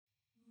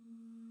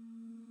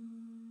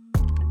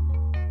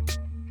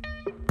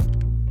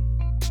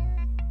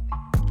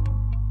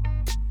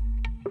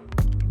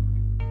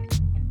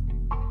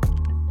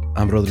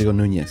I'm Rodrigo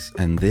Nunez,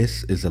 and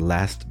this is The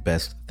Last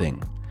Best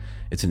Thing.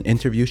 It's an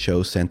interview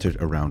show centered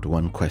around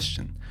one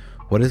question.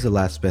 What is the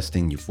last best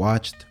thing you've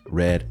watched,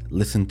 read,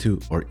 listened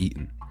to, or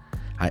eaten?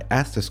 I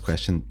ask this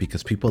question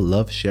because people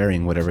love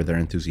sharing whatever they're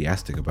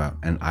enthusiastic about,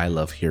 and I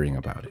love hearing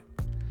about it.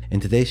 In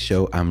today's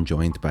show, I'm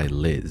joined by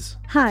Liz.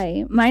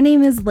 Hi, my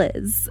name is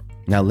Liz.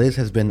 Now, Liz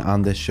has been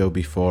on this show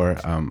before.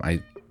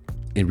 I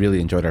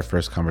really enjoyed our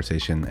first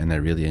conversation, and I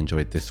really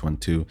enjoyed this one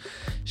too.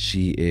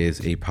 She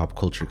is a pop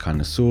culture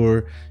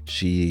connoisseur.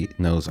 She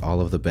knows all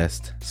of the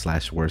best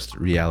 / worst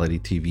reality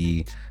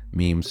TV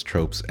memes,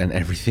 tropes, and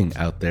everything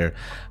out there.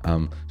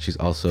 She's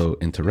also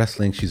into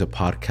wrestling. She's a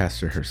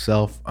podcaster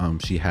herself.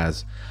 She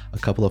has a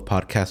couple of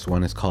podcasts.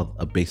 One is called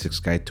A Basics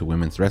Guide to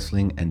Women's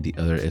Wrestling, and the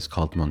other is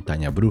called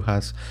Montaña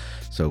Brujas.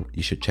 So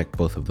you should check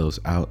both of those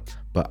out.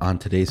 But on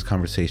today's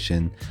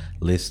conversation,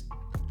 Liz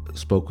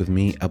spoke with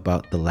me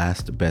about the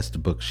last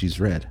best book she's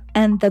read.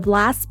 And the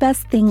last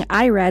best thing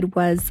I read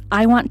was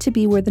I Want to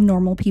Be Where the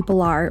Normal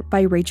People Are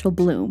by Rachel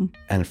Bloom.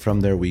 And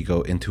from there, we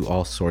go into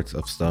all sorts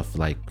of stuff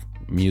like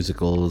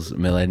musicals,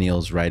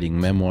 millennials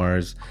writing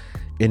memoirs,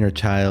 inner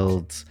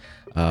childs,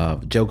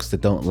 jokes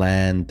that don't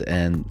land,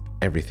 and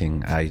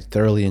everything. I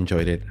thoroughly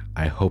enjoyed it.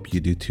 I hope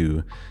you do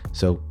too.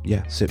 So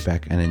yeah, sit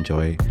back and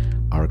enjoy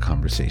our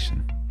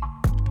conversation.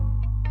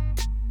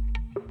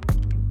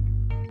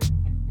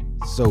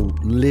 So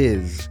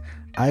Liz,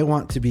 I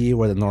Want to Be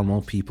Where the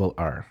Normal People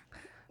Are.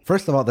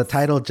 First of all, the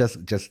title just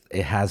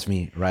it has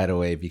me right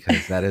away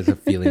because that is a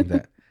feeling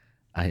that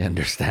I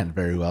understand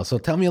very well. So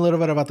tell me a little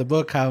bit about the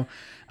book. How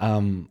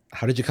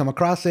did you come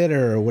across it,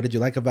 or what did you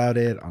like about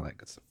it? All that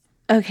good stuff.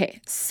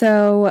 Okay,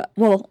 so,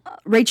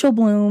 Rachel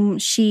Bloom,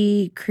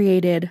 she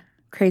created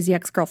Crazy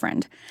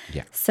Ex-Girlfriend.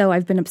 Yeah. So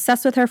I've been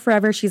obsessed with her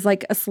forever. She's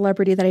like a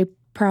celebrity that I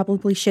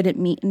probably shouldn't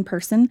meet in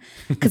person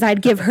because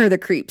I'd give her the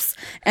creeps.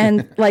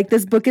 And like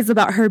this book is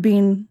about her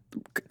being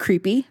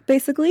creepy,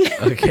 basically.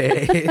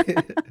 Okay.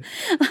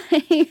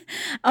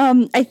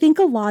 I think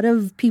a lot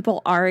of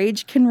people our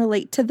age can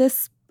relate to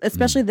this,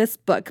 especially this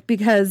book,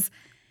 because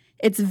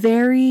it's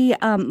very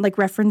like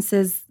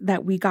references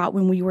that we got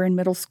when we were in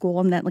middle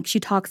school, and that like she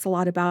talks a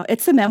lot about.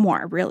 It's a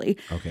memoir, really.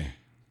 Okay.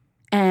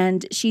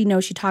 And she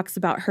talks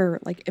about her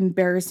like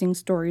embarrassing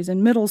stories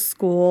in middle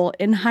school,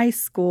 in high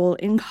school,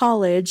 in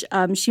college.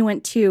 She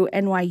went to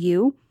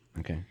NYU.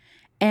 Okay.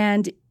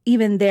 And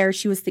even there,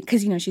 she was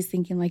because she's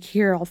thinking like,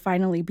 here I'll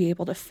finally be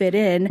able to fit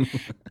in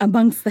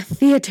amongst the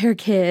theater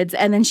kids.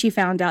 And then she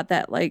found out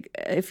that like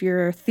if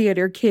you're a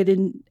theater kid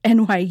in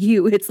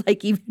NYU, it's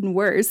like even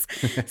worse.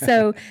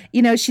 So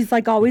she's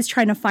like always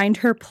trying to find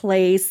her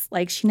place.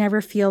 Like she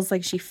never feels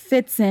like she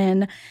fits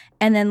in.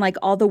 And then like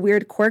all the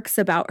weird quirks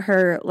about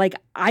her, like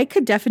I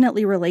could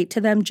definitely relate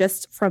to them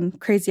just from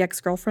Crazy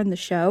Ex-Girlfriend, the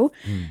show.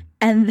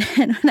 And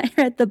then when I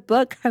read the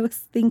book, I was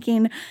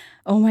thinking,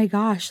 oh my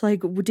gosh,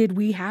 like did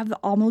we have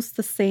almost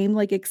the same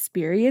like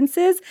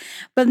experiences?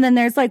 But then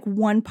there's like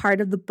one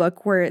part of the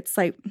book where it's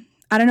like,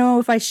 I don't know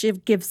if I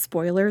should give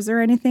spoilers or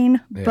anything,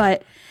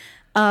 but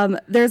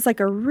there's like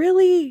a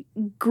really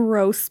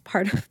gross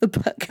part of the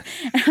book.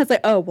 And I was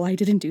like, oh, well, I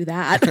didn't do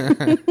that.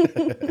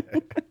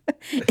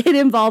 It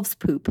involves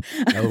poop.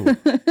 Oh,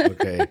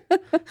 okay.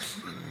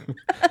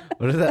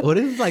 What is that? What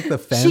is like the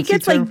fancy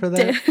term for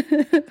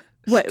that?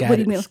 What do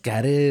you mean?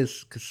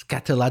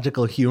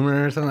 Scatological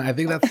humor or something. I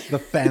think that's the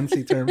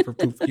fancy term for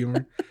poop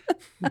humor.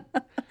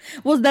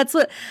 Well, that's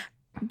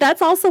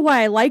also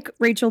why I like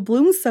Rachel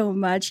Bloom so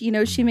much.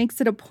 She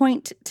makes it a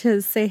point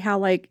to say how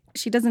like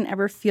she doesn't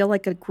ever feel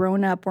like a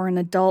grown up or an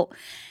adult,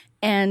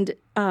 and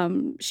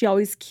she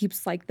always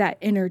keeps like that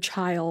inner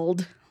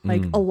child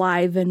like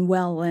alive and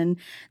well. And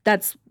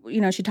that's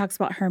she talks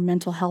about her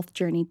mental health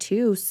journey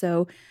too.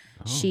 So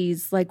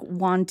she's like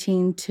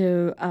wanting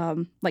to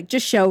like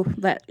just show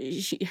that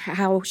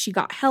how she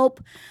got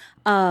help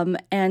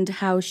and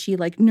how she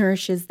like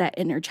nourishes that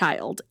inner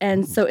child.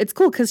 And so it's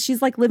cool because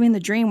she's like living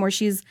the dream where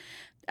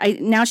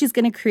now she's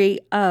going to create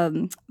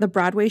the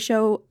Broadway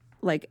show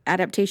like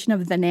adaptation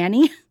of The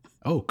Nanny.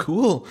 Oh,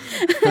 cool.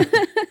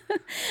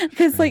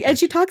 Because like, and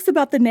she talks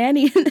about the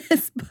nanny in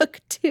this book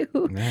too.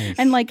 Nice.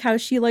 And like how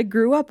she like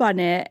grew up on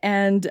it.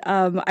 And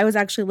I was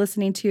actually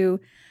listening to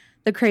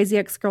the Crazy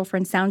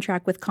Ex-Girlfriend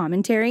soundtrack with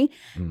commentary.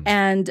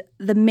 And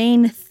the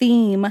main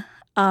theme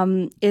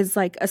is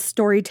like a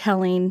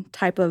storytelling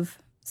type of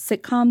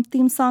sitcom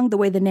theme song, the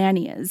way The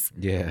Nanny is.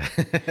 Yeah.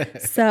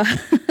 So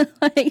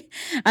like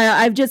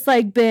I've just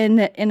like been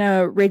in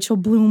a Rachel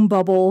Bloom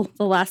bubble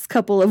the last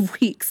couple of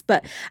weeks,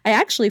 but I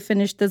actually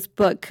finished this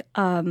book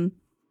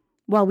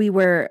while we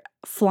were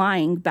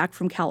flying back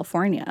from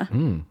California.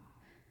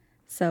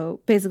 So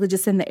basically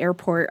just in the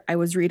airport, I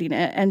was reading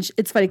it. And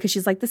it's funny because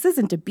she's like, this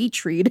isn't a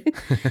beach read.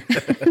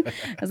 I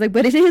was like,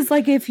 but it is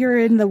like if you're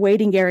in the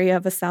waiting area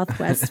of a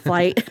Southwest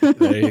flight.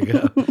 There you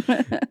go.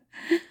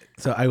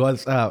 So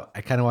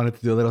I kind of wanted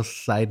to do a little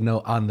side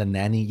note on The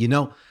Nanny.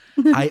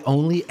 I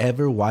only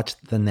ever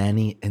watched The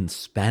Nanny in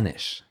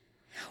Spanish.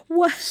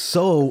 What?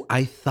 So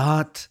I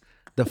thought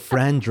the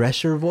Fran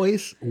Drescher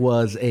voice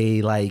was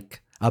a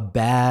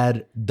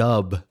bad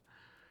dub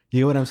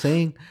You know what I'm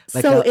saying?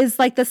 Like So is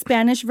like the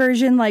Spanish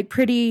version like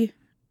pretty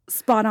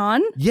spot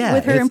on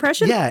with her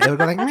impression? Yeah, it would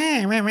go like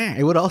meh, meh, meh.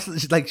 It would also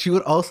like she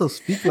would also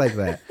speak like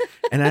that.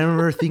 And I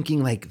remember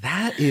thinking like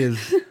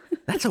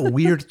that's a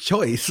weird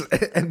choice.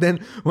 And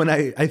then when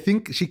I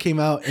think she came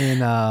out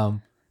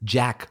in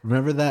Jack.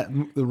 Remember that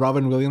the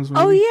Robin Williams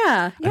movie? Oh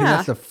yeah, I think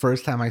that's the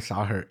first time I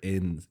saw her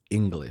in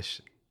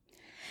English.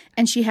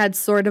 And she had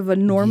sort of a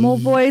normal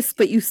voice,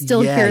 but you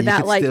still hear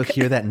that still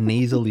hear that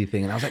nasally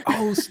thing. And I was like,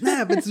 oh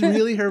snap, it's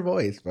really her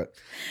voice. But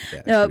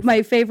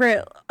my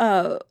favorite,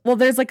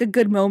 there's like a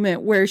good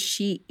moment where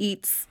she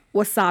eats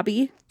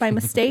wasabi by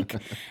mistake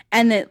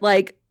and it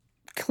like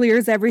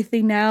clears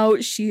everything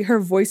out.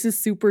 Her voice is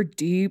super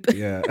deep.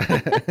 Yeah.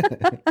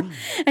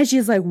 And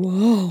she's like,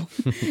 whoa.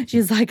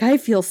 She's like, I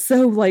feel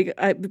so like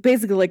I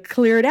basically like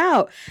cleared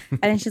out.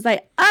 And she's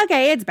like,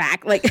 okay, it's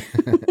back. Like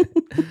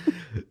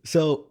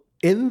so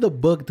in the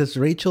book, does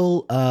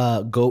Rachel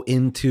go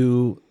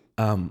into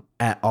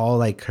at all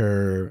like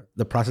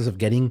the process of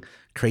getting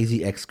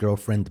Crazy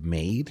Ex-Girlfriend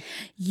made?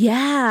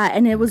 Yeah,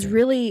 and it was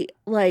really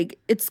like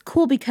it's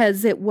cool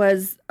because it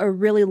was a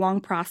really long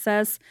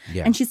process.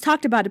 Yeah. And she's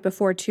talked about it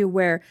before too,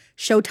 where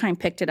Showtime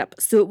picked it up.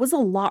 So it was a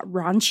lot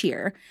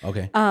raunchier.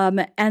 Okay.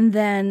 And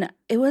then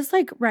it was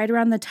like right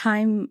around the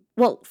time,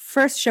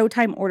 first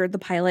Showtime ordered the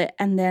pilot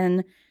and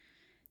then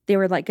they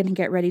were like going to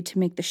get ready to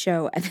make the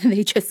show and then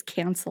they just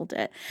canceled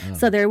it. Oh.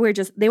 So they were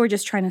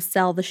just trying to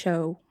sell the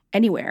show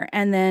anywhere.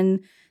 And then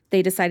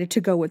they decided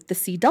to go with the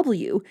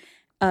CW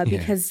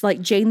because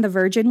like Jane the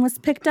Virgin was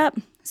picked up.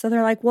 So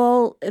they're like,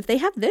 well, if they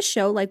have this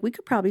show, like we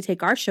could probably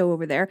take our show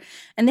over there.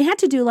 And they had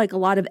to do like a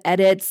lot of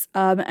edits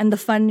and the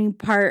funny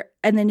part.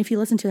 And then if you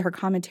listen to her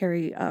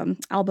commentary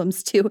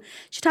albums too,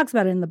 she talks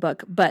about it in the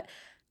book, but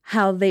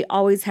how they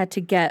always had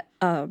to get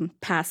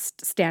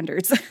past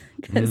standards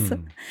because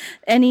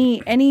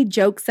any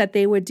jokes that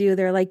they would do,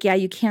 they're like, yeah,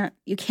 you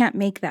can't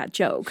make that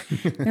joke.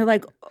 They're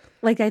like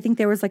I think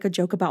there was like a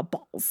joke about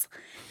balls,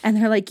 and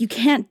they're like, you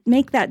can't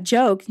make that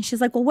joke. And she's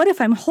like, well, what if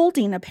I'm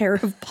holding a pair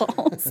of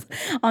balls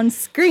on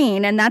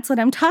screen, and that's what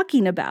I'm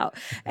talking about?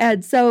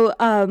 And so,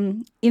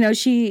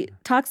 she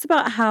talks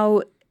about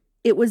how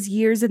it was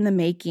years in the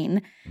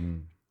making.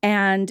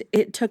 And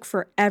it took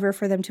forever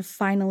for them to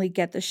finally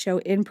get the show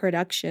in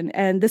production.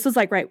 And this was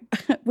like right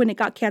when it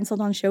got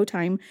canceled on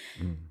Showtime.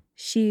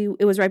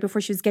 It was right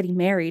before she was getting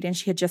married and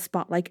she had just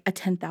bought like a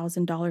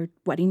 $10,000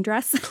 wedding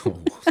dress.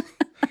 Oh.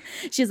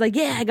 She's like,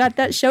 yeah, I got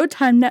that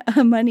Showtime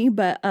money,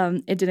 but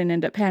it didn't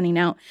end up panning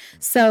out.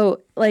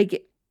 So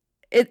like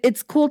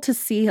it's cool to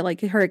see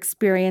like her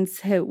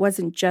experience. It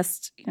wasn't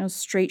just,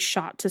 straight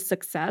shot to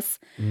success.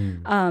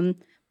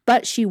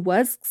 But she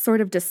was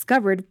sort of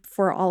discovered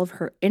for all of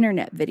her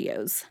internet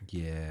videos.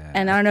 Yeah.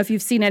 And I don't know if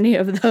you've seen any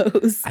of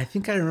those. I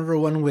think I remember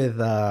one with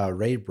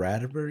Ray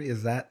Bradbury.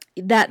 Is that?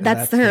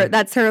 That's her.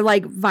 That's her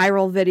like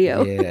viral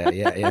video.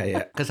 Yeah.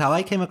 Because how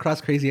I came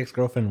across Crazy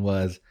Ex-Girlfriend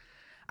was,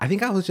 I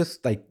think I was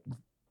just like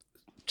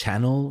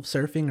channel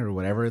surfing or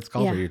whatever it's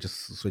called, where you're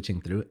just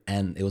switching through.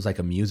 And it was like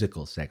a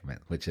musical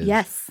segment, which is,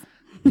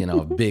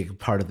 a big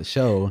part of the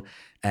show.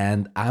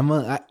 And I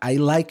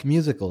like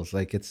musicals.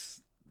 Like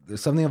there's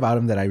something about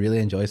him that I really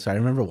enjoy. So I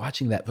remember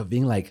watching that, but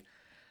being like,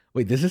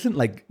 wait, this isn't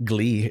like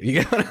Glee.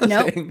 You get what I'm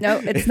saying? No,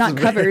 it's not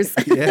covers.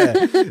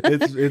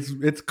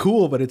 It's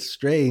cool, but it's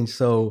strange.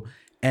 So,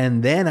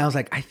 and then I was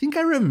like, I think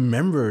I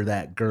remember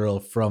that girl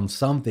from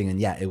something. And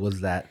yeah, it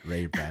was that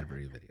Ray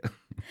Bradbury video.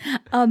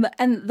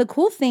 And the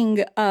cool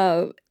thing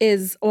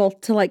is,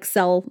 to like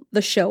sell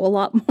the show a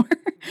lot more.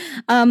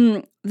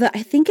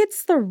 I think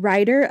it's the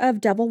writer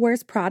of Devil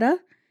Wears Prada.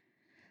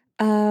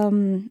 Let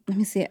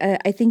me see.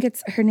 I think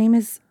her name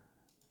is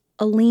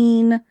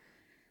Aline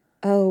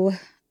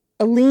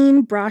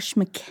Brosh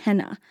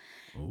McKenna.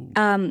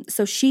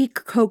 So she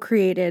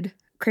co-created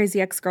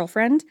Crazy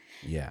Ex-Girlfriend.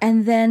 Yeah.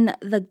 And then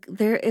the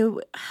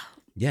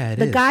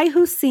guy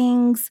who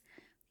sings,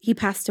 he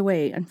passed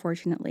away,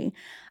 unfortunately.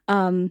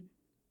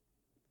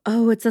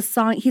 It's a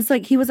song.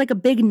 He was like a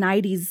big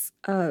 90s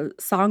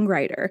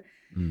songwriter.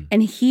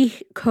 And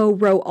he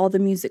co-wrote all the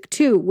music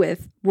too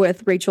with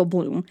Rachel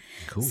Bloom.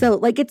 Cool. So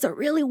like it's a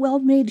really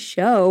well-made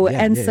show.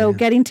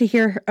 Getting to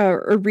hear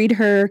or read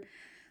her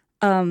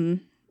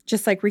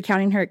just like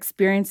recounting her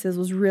experiences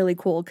was really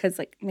cool because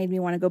like made me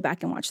want to go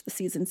back and watch the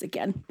seasons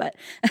again. But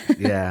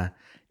yeah.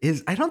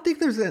 I don't think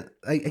there's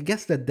I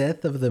guess the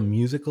death of the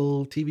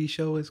musical TV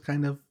show is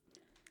kind of,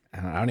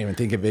 I don't even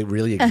think if it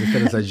really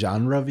existed as a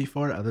genre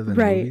before other than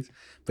movies.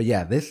 But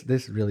yeah,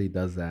 this really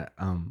does that.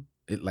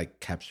 It like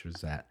captures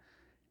that.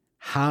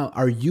 How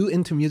are you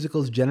into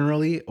musicals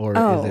generally, or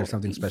is there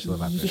something special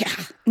about this?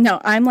 Yeah, no,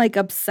 I'm like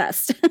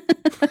obsessed.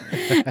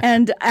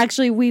 And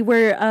actually, we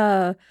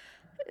were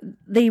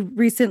they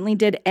recently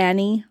did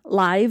Annie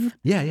live.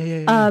 Yeah.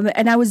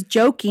 And I was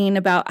joking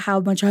about how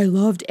much I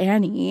loved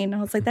Annie. And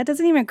I was like, that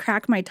doesn't even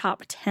crack my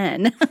top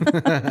 10.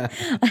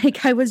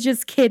 Like, I was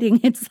just kidding.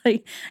 It's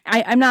like,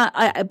 I'm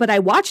not, but I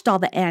watched all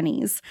the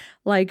Annies.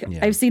 Like,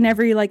 Yeah. I've seen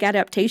every like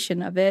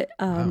adaptation of it.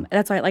 Wow.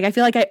 That's why, like, I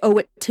feel like I owe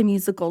it to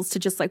musicals to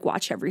just like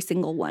watch every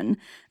single one.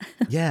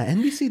 Yeah,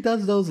 NBC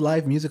does those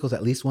live musicals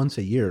at least once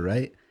a year,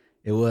 right?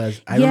 It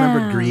was, I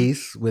remember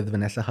Grease with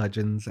Vanessa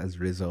Hudgens as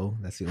Rizzo.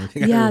 That's the only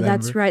thing I remember. Yeah,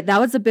 that's right. That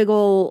was a big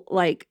old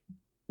like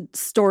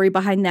story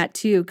behind that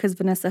too, because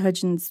Vanessa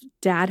Hudgens'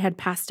 dad had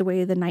passed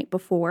away the night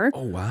before.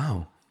 Oh,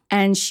 wow.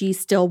 And she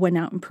still went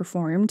out and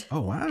performed.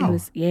 Oh, wow. It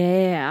was,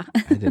 yeah.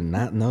 I did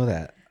not know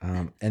that.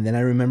 And then I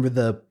remember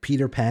the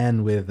Peter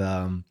Pan with,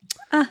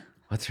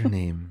 what's her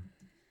name?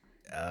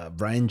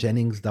 Brian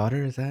Jennings'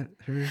 daughter, is that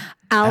her?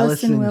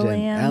 Allison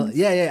Williams.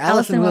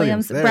 Allison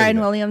Williams. Brian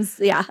Williams,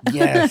 yeah.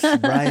 Yes,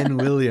 Brian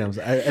Williams.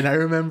 I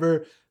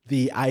remember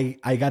the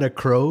I Got a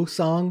Crow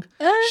song.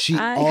 She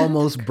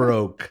almost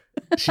broke.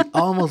 She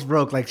almost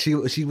broke. Like she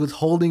was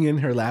holding in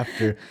her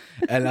laughter.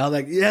 And I was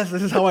like, yes,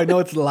 this is how I know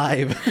it's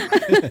live.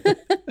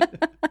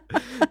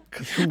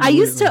 I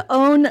used to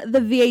own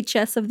the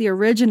VHS of the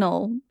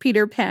original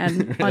Peter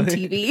Pan on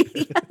TV.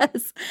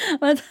 Yes.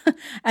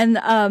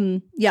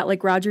 And yeah,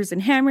 like Rodgers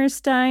and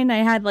Hammerstein. I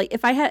had like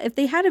if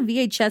they had a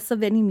VHS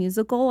of any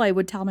musical, I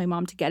would tell my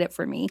mom to get it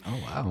for me. Oh,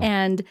 wow.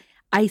 And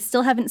I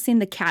still haven't seen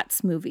the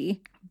Cats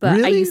movie. But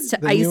really?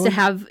 I used to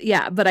have,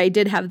 but I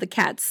did have the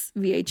Cats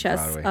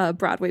VHS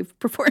Broadway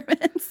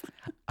performance.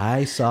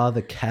 I saw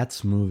the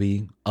Cats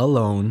movie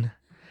alone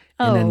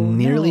in a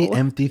nearly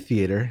empty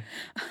theater.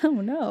 Oh,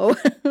 no.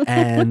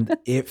 And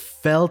it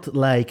felt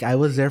like I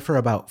was there for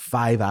about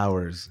 5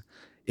 hours.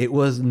 It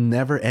was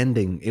never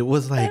ending. It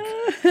was like,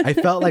 I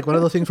felt like one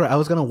of those things where I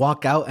was going to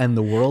walk out and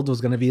the world was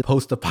going to be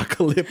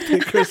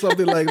post-apocalyptic or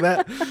something like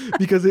that.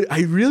 Because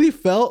I really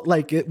felt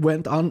like it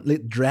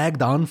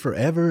dragged on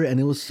forever and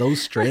it was so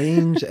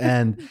strange.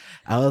 And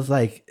I was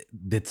like,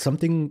 did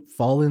something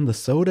fall in the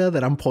soda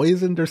that I'm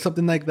poisoned or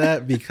something like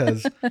that?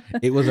 Because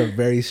it was a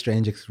very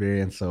strange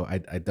experience. So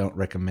I don't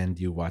recommend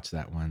you watch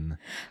that one.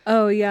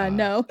 Oh, yeah,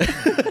 no.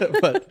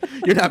 But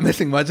you're not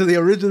missing much of the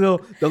original.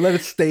 Don't let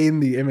it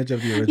stain the image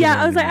of the original.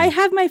 Yeah, I was like, I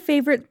have my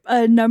favorite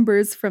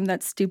numbers from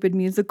that stupid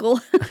musical.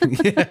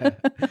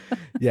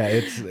 Yeah,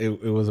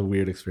 it was a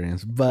weird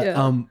experience. But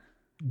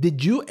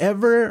did you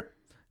ever,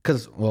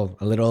 because, well,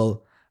 a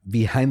little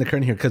behind the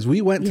curtain here, because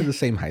we went to the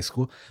same high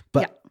school,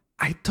 but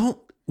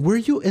were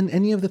you in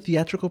any of the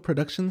theatrical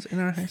productions in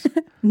our high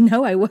school?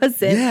 No, I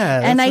wasn't.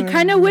 Yeah. And I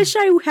kind of wish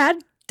I had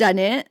done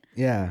it.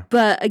 Yeah.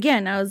 But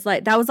again, I was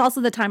like, that was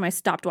also the time I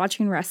stopped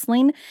watching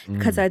wrestling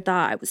because I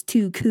thought I was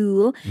too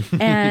cool.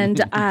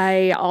 And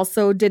I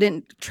also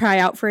didn't try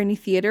out for any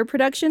theater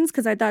productions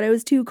because I thought I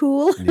was too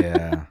cool.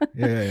 Yeah.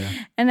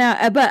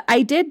 And but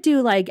I did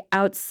do like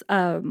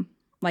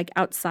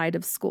outside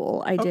of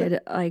school. I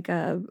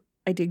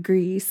did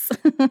Grease.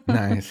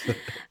 Nice.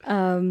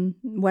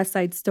 West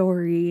Side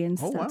Story and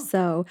stuff. Wow.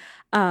 So,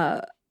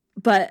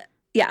 but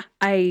yeah,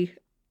 I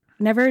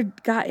never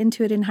got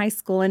into it in high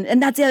school.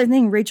 And that's the other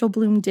thing Rachel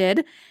Bloom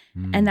did.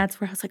 And that's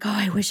where I was like, oh,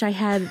 I wish I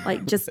had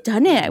like just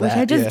done it. I wish I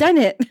had just done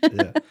it.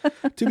 Yeah.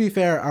 To be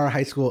fair, our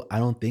high school, I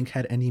don't think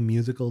had any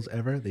musicals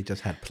ever. They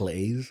just had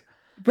plays.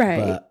 Right.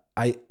 But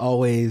I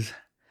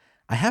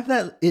have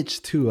that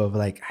itch too of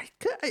like,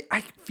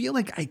 I feel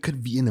like I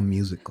could be in a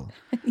musical.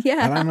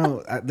 Yeah. I don't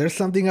know. There's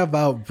something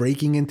about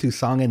breaking into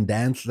song and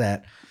dance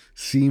that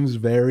seems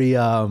very,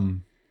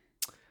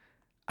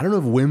 I don't know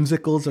if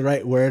whimsical is the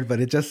right word, but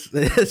it's just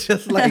like,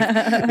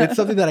 it's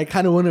something that I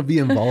kind of want to be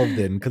involved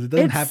in because it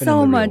doesn't happen in the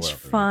real world. It's so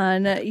much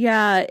fun.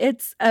 Yeah.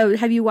 It's,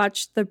 have you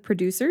watched The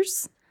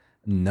Producers?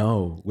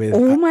 No.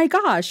 Oh my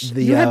gosh.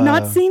 You have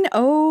not seen?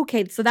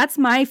 Okay. So that's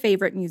my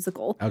favorite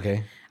musical.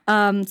 Okay.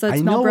 So it's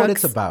I Mel know Brooks. what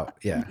it's about.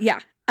 Yeah. Yeah.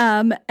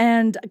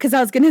 And because I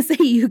was going to say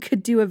you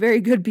could do a very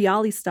good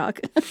Bialystok.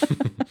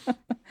 I'm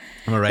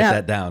going to write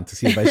that down to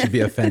see if I should be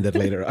offended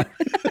later on.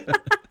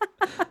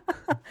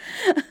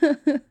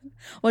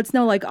 Well, it's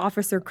no like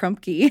Officer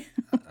Krupke.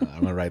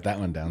 I'm going to write that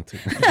one down too.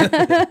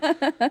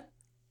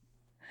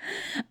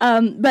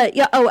 But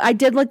yeah, I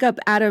did look up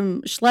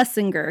Adam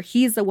Schlesinger.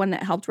 He's the one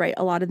that helped write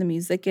a lot of the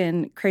music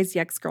in Crazy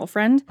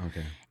Ex-Girlfriend.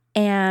 Okay.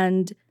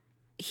 And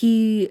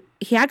he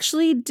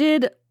actually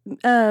did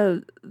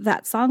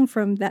that song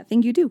from That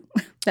Thing You Do.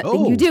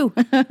 Thing You Do.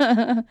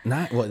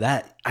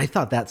 I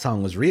thought that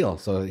song was real,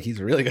 so he's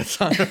a really good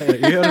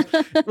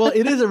songwriter. Well,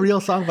 it is a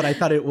real song, but I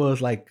thought it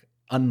was like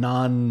a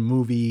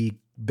non-movie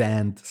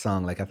band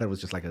song. Like I thought it was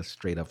just like a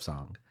straight up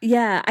song.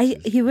 Yeah,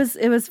 it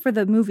was for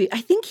the movie.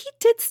 I think he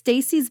did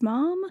Stacy's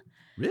Mom.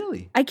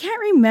 Really? I can't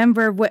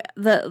remember what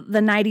the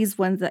 90s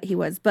ones that he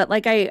was, but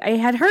like I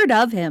had heard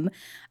of him,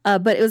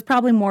 but it was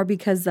probably more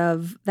because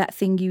of That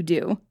Thing You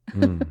Do.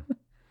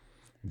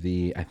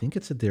 I think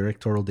it's a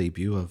directorial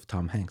debut of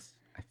Tom Hanks,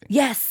 I think.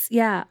 Yes,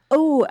 yeah.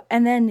 Oh,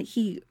 and then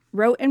he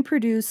wrote and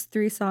produced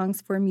 3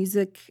 songs for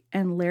Music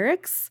and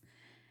Lyrics.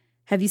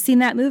 Have you seen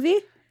that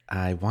movie?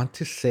 I want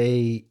to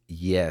say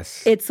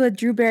yes. It's with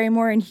Drew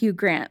Barrymore and Hugh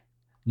Grant.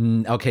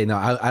 Okay, no,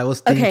 I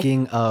was Okay.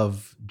 thinking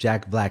of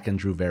Jack Black and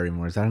Drew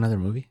Barrymore. Is that another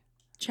movie?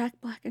 Jack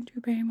Black and Drew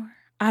Barrymore.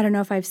 I don't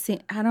know if I've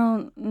seen. I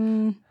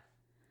don't.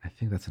 I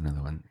think that's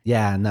another one.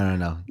 Yeah,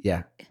 no.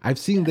 Yeah, I've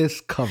seen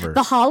this cover.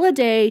 The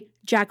Holiday.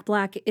 Jack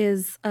Black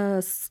is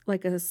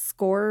like a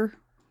score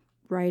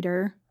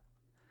writer.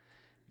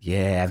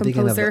 Yeah,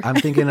 Composer. I'm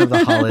thinking of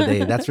The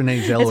Holiday. That's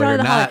Renee Zellweger,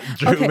 The not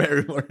Drew okay.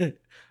 Barrymore.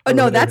 Oh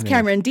no, that's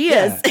Cameron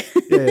Diaz.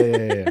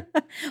 Yeah.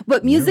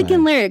 But Music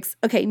and Lyrics.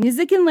 Okay,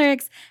 Music and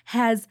Lyrics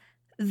has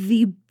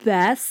the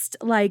best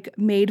like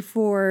made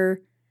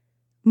for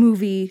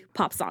movie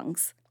pop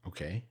songs.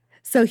 Okay.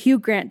 So Hugh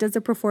Grant does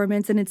a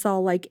performance, and it's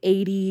all like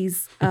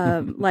 80s,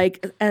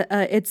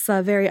 it's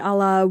very a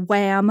la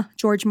Wham,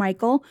 George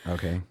Michael.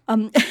 Okay.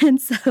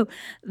 And so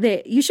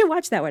you should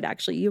watch that one.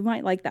 Actually, you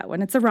might like that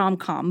one. It's a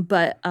rom-com,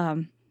 but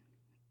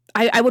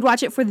I would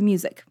watch it for the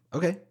music.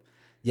 Okay.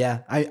 Yeah,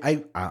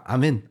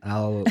 I'm in.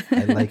 I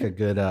like a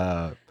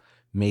good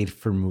made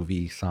for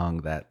movie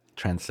song that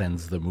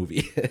transcends the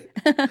movie.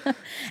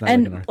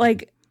 And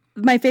like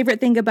my favorite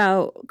thing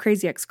about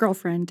Crazy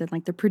Ex-Girlfriend and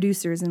like the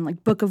producers and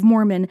like Book of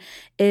Mormon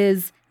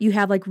is you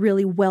have like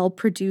really well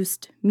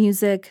produced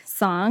music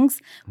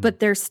songs,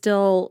 but they're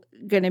still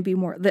going to be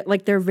more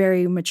like they're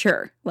very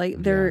mature.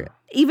 Like they're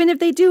even if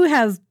they do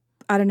have,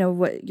 I don't know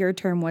what your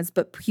term was,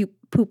 but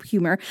poop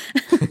humor.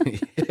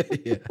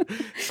 Yeah.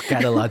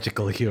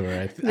 Scatological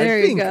humor.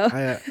 You go.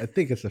 I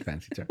think it's a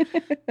fancy term.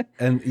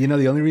 And you know,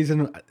 the only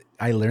reason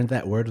I learned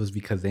that word was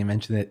because they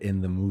mentioned it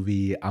in the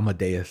movie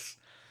Amadeus,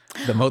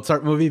 the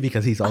Mozart movie,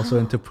 because he's also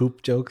into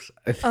poop jokes.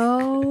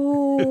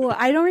 Oh,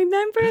 I don't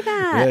remember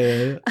that.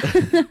 Yeah.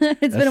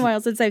 It's been a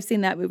while since I've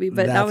seen that movie,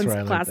 but that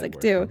one's classic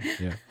too.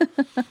 Yeah.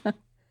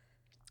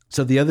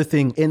 So the other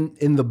thing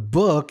in the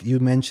book, you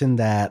mentioned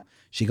that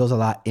she goes a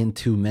lot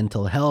into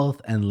mental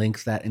health and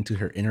links that into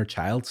her inner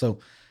child. So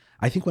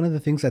I think one of the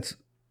things that's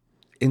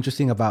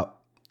interesting about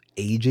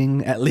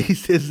aging, at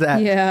least, is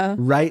that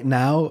right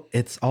now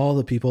it's all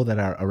the people that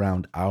are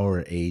around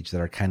our age that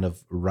are kind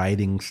of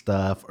writing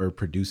stuff or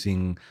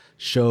producing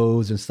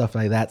shows and stuff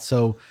like that.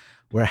 So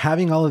we're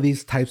having all of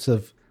these types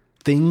of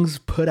things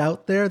put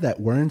out there that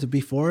weren't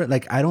before.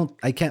 Like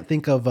I can't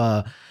think of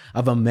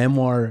a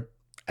memoir,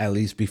 at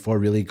least before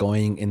really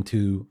going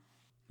into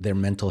their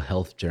mental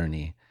health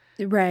journey.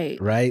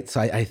 Right. So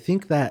I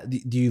think that,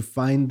 do you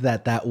find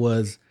that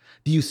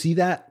do you see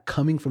that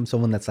coming from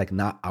someone that's like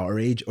not our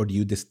age, or do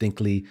you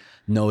distinctly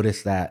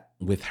notice that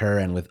with her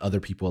and with other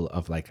people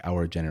of like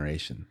our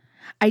generation?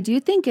 I do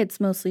think it's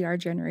mostly our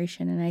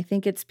generation. And I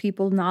think it's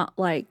people not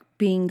like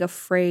being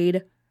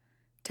afraid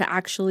to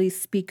actually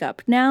speak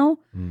up now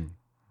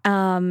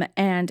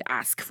and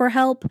ask for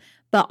help,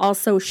 but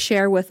also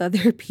share with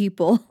other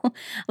people.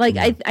 Like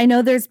I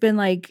know there's been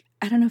like,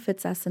 I don't know if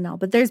it's SNL,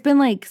 but there's been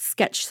like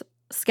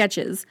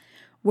sketches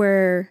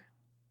where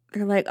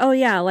they're like, oh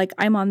yeah, like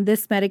I'm on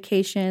this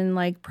medication,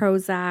 like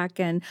Prozac,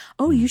 and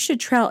you should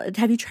try.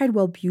 Have you tried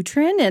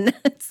Wellbutrin? And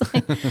it's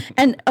like,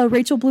 and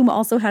Rachel Bloom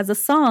also has a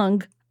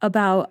song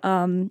about,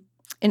 and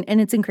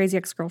it's in Crazy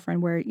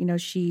Ex-Girlfriend where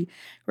she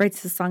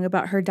writes a song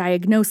about her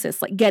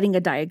diagnosis, like getting a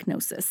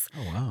diagnosis,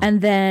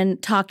 and then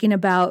talking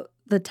about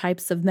the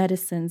types of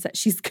medicines that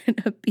she's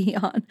gonna be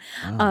on,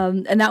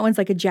 and that one's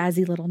like a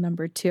jazzy little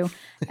number too.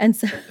 And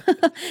so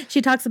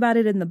she talks about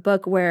it in the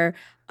book where,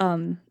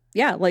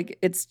 like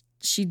it's.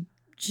 She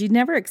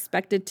never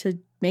expected to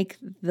make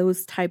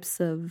those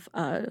types of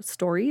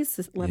stories,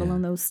 let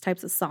alone those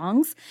types of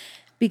songs,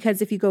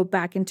 because if you go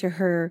back into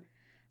her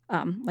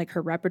like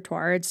her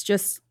repertoire, it's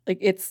just like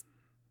it's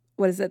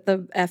what is it,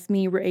 the F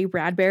Me Ray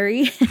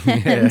Bradbury,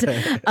 and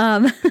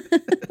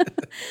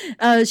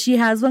she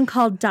has one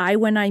called "Die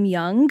When I'm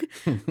Young,"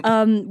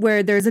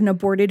 where there's an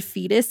aborted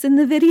fetus in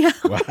the video.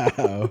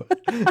 Wow,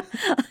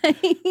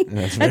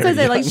 that's what I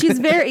say. Like she's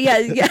very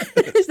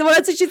So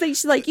that's what she's like.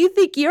 She's like, you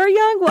think you're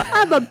young? Well,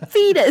 I'm a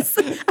fetus.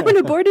 I'm an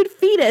aborted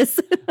fetus.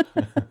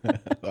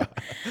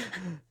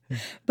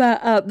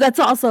 But that's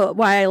also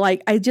why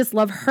I just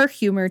love her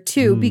humor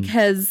too,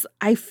 because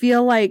I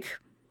feel like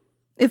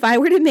if I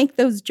were to make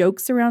those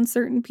jokes around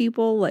certain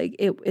people, like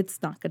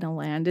it's not gonna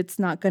land. It's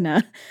not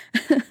gonna.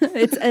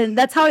 And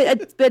that's how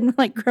it's been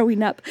like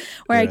growing up,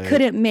 where I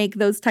couldn't make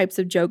those types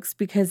of jokes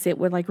because it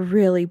would like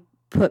really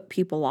put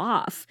people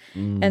off.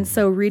 And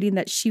so reading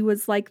that she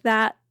was like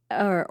that,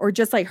 or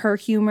just like her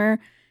humor,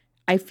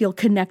 I feel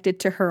connected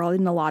to her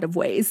in a lot of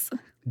ways.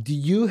 Do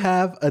you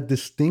have a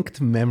distinct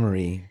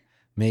memory,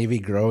 maybe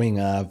growing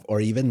up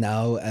or even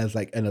now as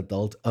like an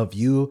adult, of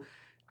you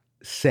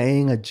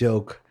saying a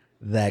joke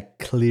that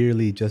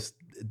clearly just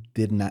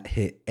did not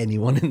hit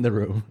anyone in the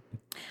room?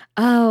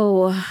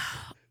 Oh,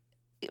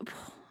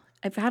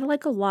 I've had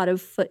like a lot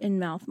of foot in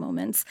mouth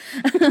moments.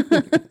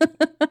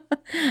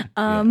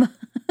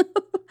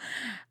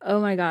 Oh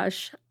my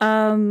gosh.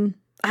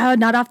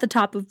 Not off the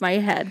top of my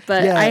head,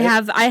 but I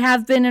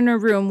have been in a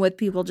room with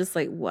people just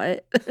like,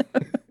 what?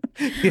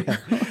 Yeah.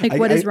 Like,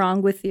 what is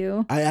wrong with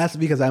you? I asked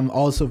because I'm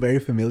also very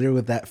familiar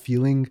with that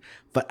feeling,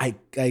 but I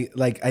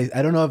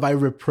don't know if I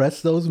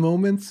repress those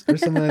moments or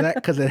something like that,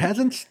 because it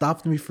hasn't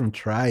stopped me from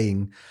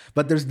trying.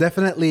 But there's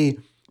definitely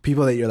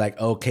people that you're like,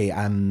 okay,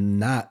 I'm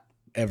not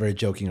ever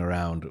joking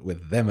around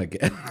with them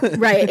again.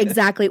 Right,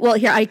 exactly. Well,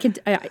 here I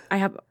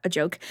have a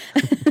joke.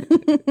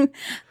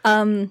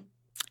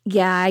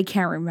 Yeah, I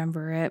can't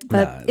remember it,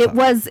 but it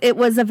was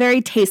a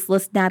very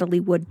tasteless Natalie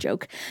Wood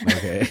joke.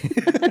 Okay.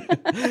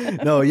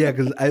 No, yeah,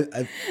 because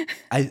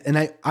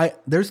I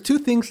there's two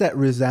things that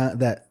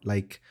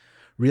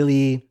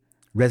really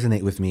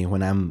resonate with me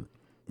when I'm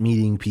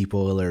meeting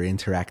people or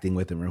interacting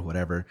with them or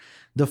whatever.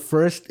 The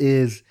first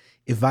is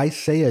if I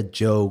say a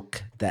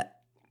joke that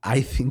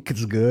I think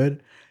is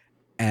good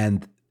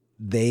and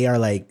they are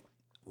like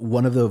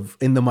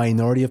in the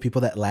minority of people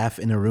that laugh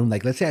in a room.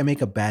 Like, let's say I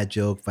make a bad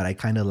joke, but I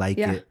kind of like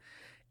it.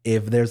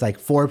 If there's like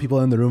 4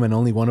 people in the room and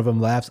only one of them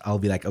laughs, I'll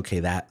be like,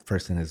 okay, that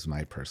person is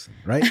my person,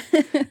 right?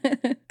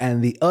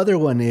 And the other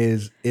one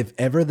is if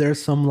ever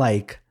there's some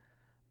like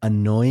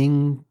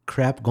annoying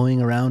crap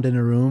going around in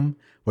a room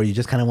where you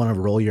just kind of want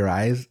to roll your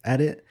eyes at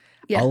it,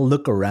 I'll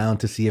look around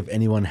to see if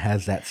anyone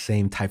has that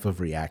same type of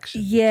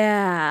reaction.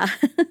 Yeah.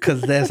 Because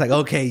there's like,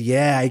 okay,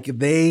 yeah,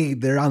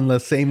 they're on the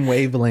same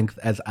wavelength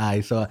as I.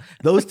 So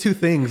those two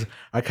things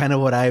are kind of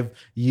what I've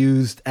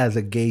used as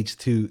a gauge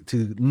to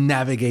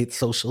navigate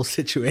social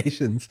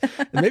situations.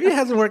 And maybe it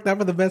hasn't worked out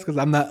for the best because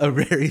I'm not a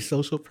very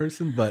social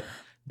person, but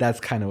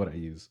that's kind of what I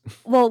use.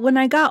 Well, when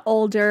I got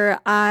older,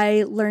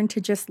 I learned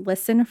to just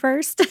listen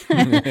first,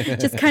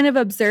 just kind of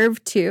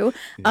observe too.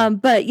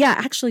 But yeah,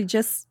 actually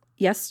just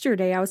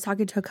yesterday I was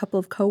talking to a couple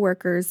of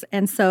coworkers,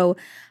 and so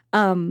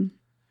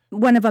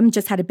one of them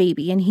just had a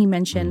baby, and he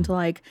mentioned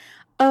like,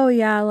 oh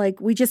yeah,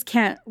 like we just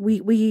can't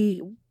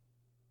we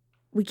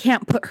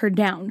can't put her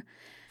down.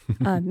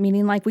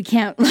 Meaning like we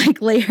can't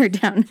like lay her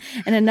down.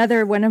 And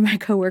another one of my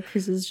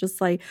coworkers is just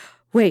like,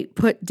 wait,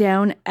 put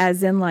down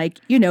as in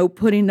like,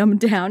 putting them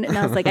down. And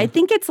I was like, I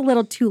think it's a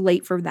little too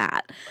late for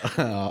that.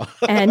 Oh.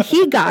 And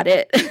he got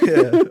it.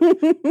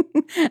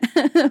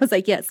 I was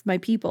like, yes, my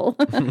people.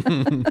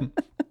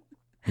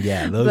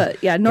 Yeah.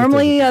 But yeah,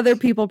 normally other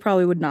people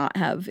probably would not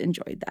have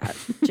enjoyed that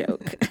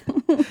joke.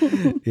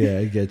 Yeah,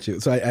 I get you.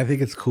 So I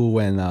think it's cool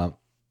when,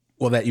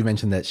 that you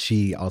mentioned that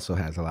she also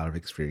has a lot of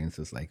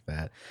experiences like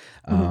that.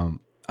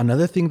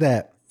 Another thing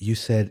that you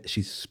said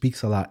she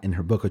speaks a lot in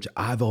her book, which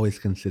I've always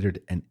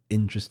considered an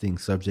interesting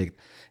subject,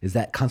 is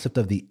that concept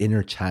of the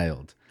inner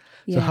child.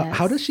 So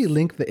how does she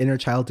link the inner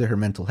child to her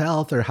mental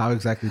health, or how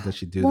exactly does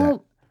she do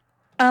that?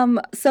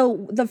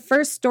 So the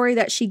first story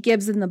that she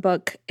gives in the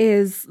book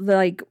is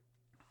like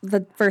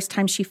the first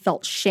time she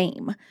felt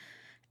shame.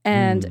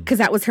 And because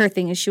that was her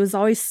thing, is she was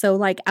always so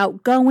like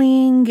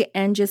outgoing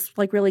and just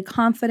like really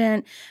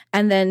confident.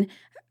 And then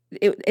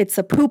it's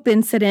a poop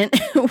incident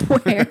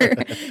where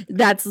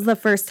that's the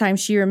first time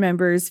she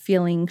remembers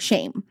feeling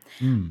shame.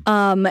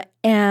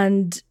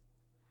 And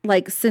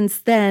like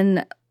since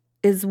then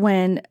is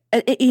when,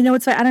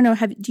 it's I don't know,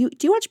 do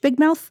you watch Big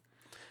Mouth?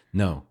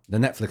 No, the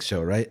Netflix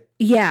show, right?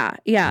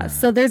 Yeah.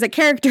 So there's a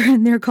character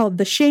in there called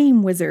the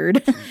Shame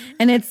Wizard,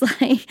 and it's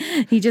like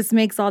he just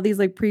makes all these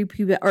like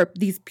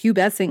these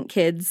pubescent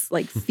kids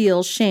like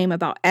feel shame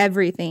about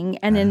everything.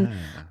 And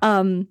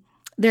then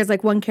there's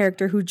like one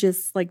character who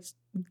just like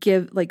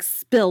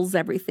spills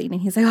everything,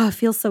 and he's like, oh, it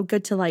feels so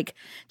good to like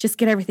just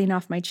get everything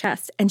off my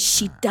chest. And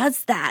she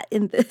does that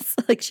in this,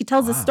 like she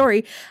tells a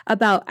story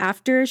about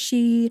after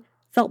she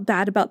felt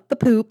bad about the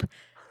poop,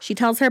 she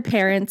tells her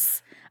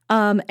parents.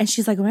 And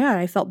she's like, oh my God,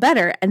 I felt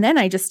better. And then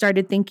I just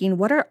started thinking,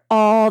 what are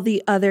all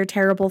the other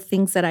terrible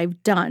things that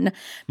I've done?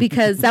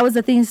 Because that was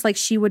the thing, is like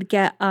she would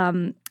get,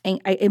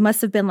 it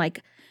must have been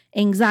like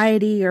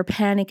anxiety or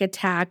panic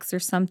attacks or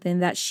something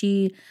that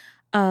she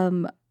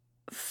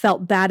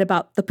felt bad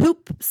about the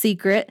poop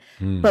secret.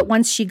 But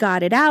once she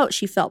got it out,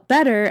 she felt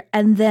better.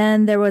 And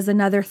then there was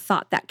another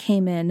thought that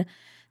came in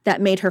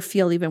that made her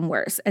feel even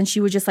worse. And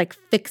she would just like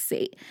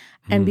fixate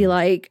and be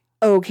like,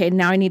 okay,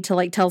 now I need to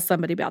like tell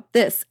somebody about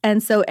this.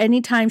 And so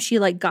anytime she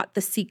like got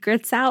the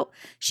secrets out,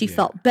 she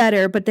felt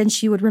better. But then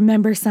she would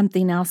remember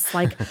something else,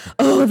 like,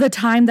 oh, the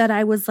time that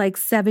I was like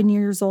 7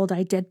 years old,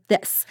 I did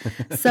this.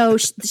 So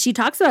she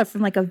talks about it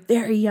from like a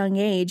very young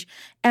age.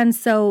 And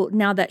so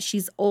now that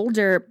she's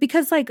older,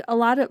 because like a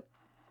lot of,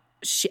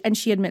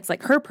 she admits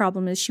like her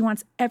problem is she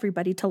wants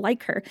everybody to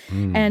like her.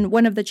 And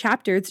one of the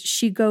chapters,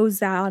 she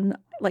goes on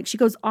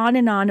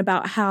and on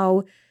about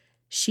how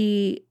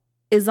she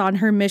is on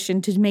her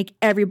mission to make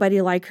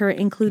everybody like her,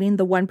 including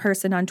the one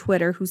person on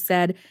Twitter who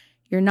said,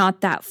 you're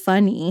not that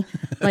funny.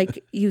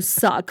 Like, you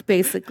suck,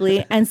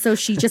 basically. And so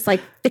she just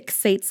like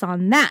fixates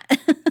on that.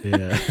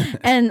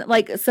 And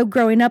like, so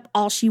growing up,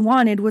 all she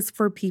wanted was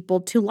for people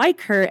to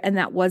like her, and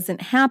that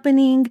wasn't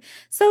happening.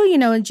 So,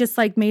 it just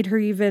like made her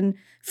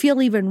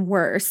feel even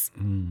worse.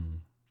 And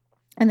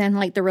then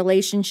like the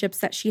relationships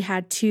that she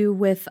had too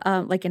with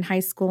like in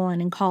high school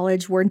and in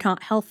college were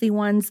not healthy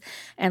ones.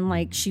 And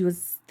like she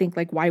was think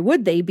like, why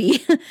would they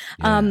be?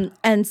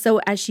 And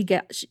so as she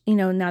gets,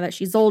 now that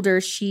she's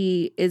older,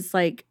 she is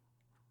like,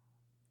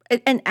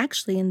 and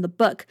actually in the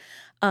book,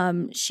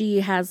 she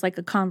has like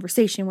a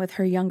conversation with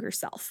her younger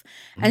self.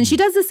 And she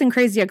does this in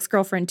Crazy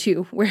Ex-Girlfriend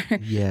too, where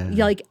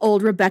like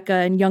old Rebecca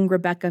and young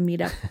Rebecca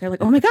meet up. They're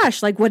like, oh my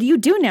gosh, like, what do you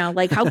do now?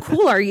 Like, how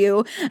cool are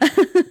you?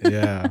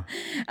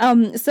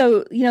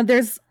 So,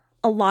 there's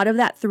a lot of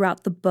that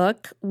throughout the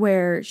book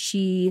where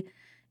she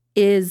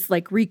is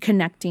like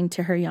reconnecting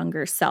to her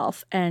younger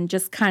self and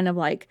just kind of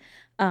like,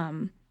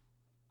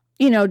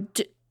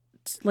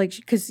 like,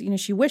 because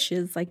she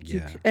wishes like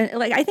you could, and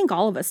like I think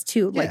all of us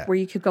too, like where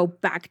you could go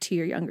back to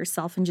your younger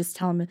self and just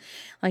tell them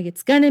like,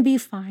 it's gonna be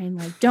fine,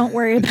 like don't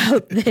worry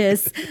about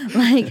this,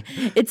 like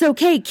it's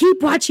okay,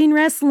 keep watching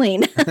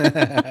wrestling.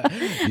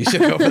 You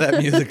should go for that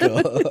musical.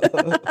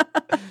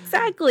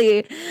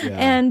 Exactly.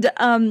 And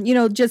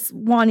just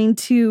wanting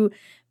to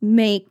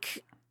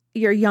make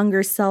your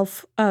younger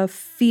self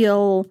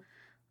feel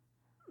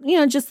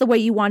just the way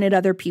you wanted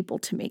other people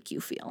to make you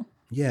feel.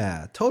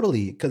 Yeah,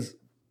 totally. Because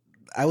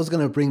I was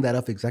going to bring that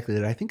up exactly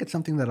there. I think it's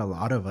something that a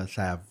lot of us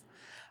have.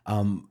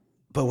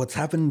 But what's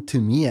happened to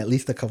me at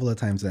least a couple of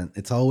times, and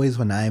it's always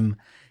when I'm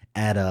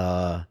at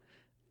a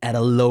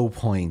low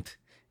point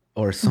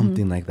or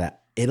something like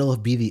that, it'll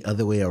be the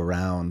other way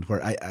around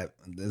where I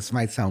this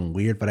might sound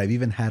weird, but I've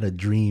even had a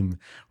dream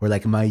where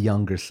like my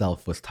younger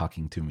self was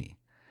talking to me.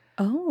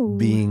 Oh.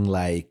 Being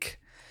like,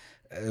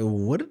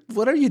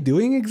 what are you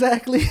doing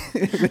exactly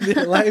with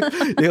your life?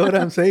 You know what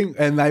I'm saying?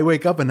 And I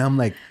wake up and I'm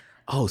like,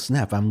 oh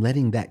snap, I'm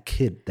letting that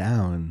kid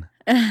down.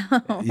 You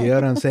know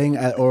what I'm saying?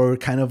 Or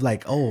kind of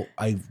like,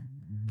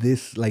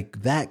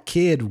 that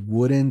kid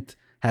wouldn't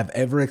have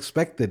ever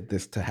expected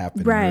this to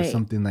happen, or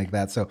something like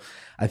that. So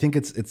I think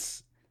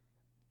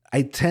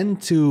I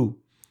tend to,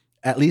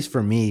 at least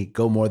for me,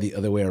 go more the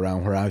other way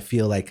around, where I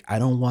feel like I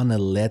don't want to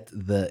let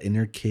the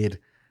inner kid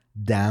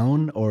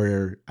down,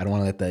 or I don't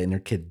want to let the inner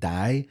kid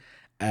die,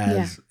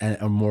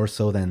 or more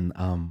so than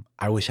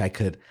I wish I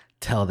could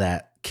tell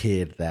that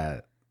kid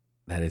that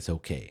it's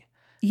okay.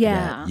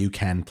 That you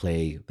can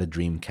play the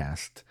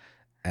Dreamcast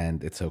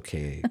and it's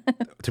okay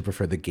to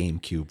prefer the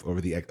GameCube over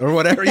the X or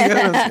whatever. You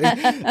know what I'm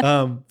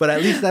saying? But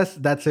at least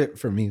that's it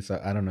for me.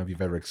 So I don't know if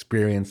you've ever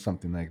experienced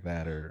something like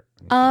that or.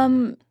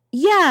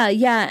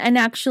 Yeah. And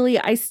actually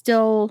I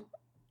still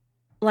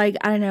like,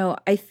 I don't know.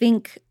 I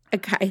think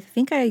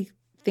I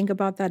think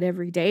about that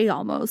every day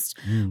almost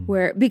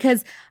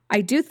because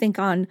I do think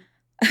on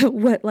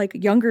what like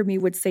younger me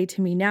would say to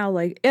me now,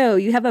 like, oh,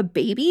 you have a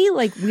baby?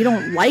 Like, we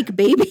don't like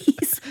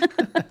babies.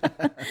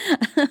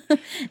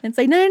 It's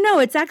like, no,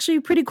 it's actually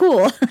pretty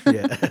cool.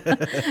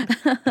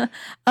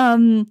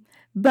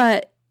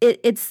 But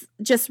it's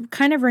just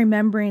kind of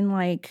remembering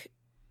like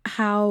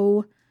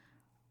how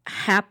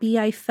happy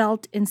I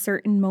felt in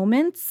certain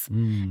moments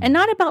and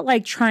not about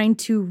like trying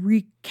to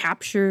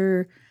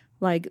recapture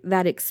like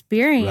that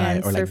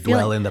experience or like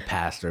dwell in the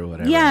past or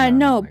whatever. Yeah,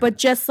 no, but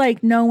just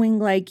like knowing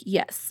like,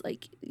 yes,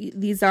 like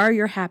these are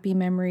your happy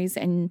memories.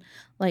 And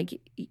like,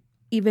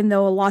 even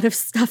though a lot of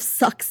stuff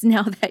sucks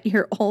now that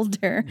you're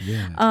older,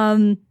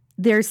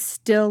 there's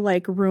still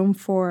like room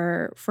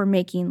for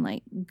making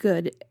like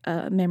good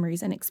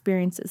memories and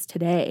experiences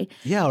today.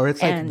 Yeah. Or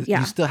it's like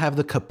you still have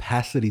the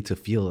capacity to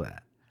feel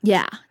that.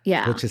 Yeah.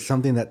 Yeah. Which is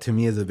something that to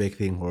me is a big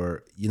thing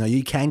where,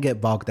 you can get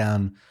bogged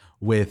down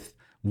with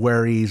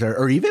worries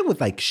or even with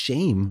like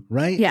shame,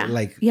 right?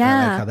 Like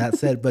how that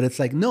said, but it's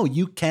like, no,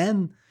 you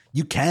can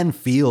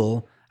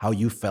feel how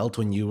you felt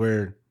when you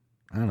were,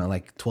 I don't know,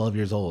 like 12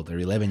 years old or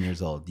 11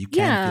 years old. You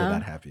can feel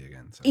that happy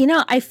again. So.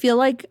 I feel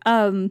like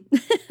I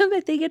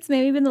think it's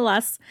maybe been the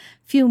last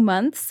few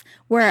months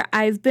where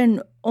I've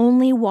been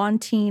only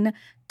wanting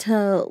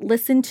to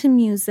listen to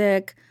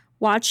music,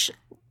 watch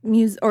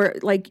music or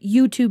like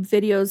YouTube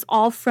videos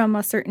all from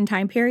a certain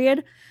time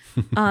period.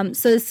 So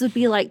this would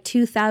be like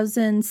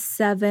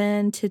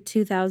 2007 to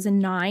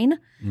 2009,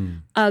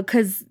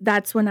 because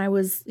that's when I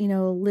was,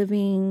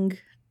 living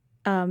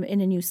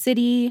in a new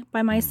city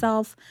by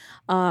myself.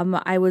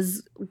 I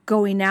was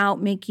going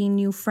out, making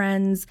new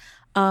friends.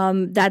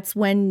 That's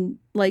when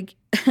like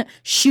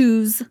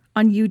shoes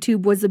on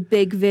YouTube was a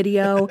big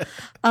video.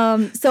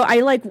 So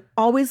I like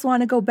always want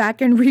to go back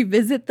and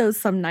revisit those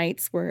some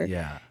nights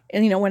where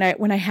and when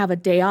I have a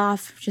day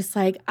off, just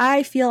like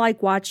I feel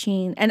like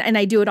watching, and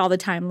I do it all the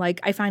time.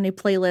 Like I find a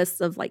playlist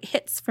of like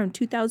hits from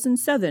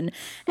 2007,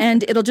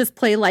 and it'll just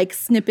play like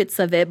snippets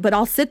of it. But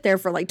I'll sit there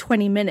for like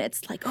 20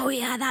 minutes, like, oh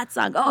yeah, that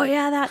song, oh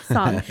yeah, that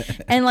song,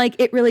 and like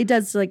it really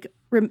does like.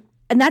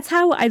 And that's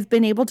how I've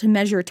been able to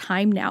measure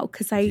time now,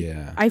 because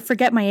I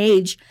forget my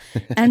age,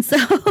 and so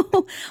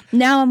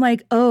now I'm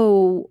like,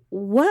 oh,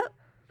 what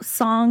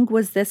song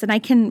was this? And I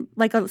can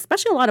like,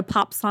 especially a lot of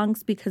pop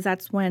songs, because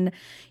that's when,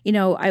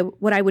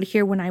 what I would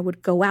hear when I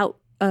would go out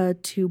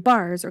to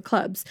bars or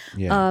clubs,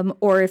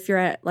 or if you're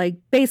at like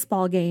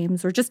baseball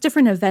games or just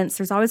different events,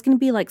 there's always going to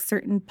be like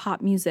certain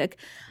pop music,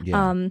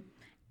 and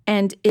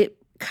it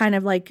kind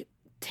of like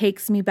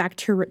takes me back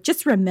to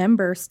just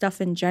remember stuff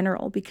in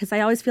general, because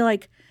I always feel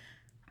like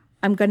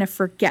I'm going to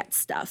forget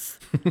stuff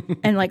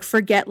and like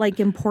forget like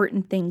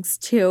important things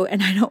too.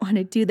 And I don't want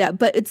to do that.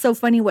 But it's so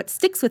funny what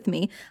sticks with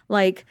me.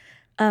 Like,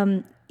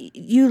 do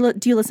you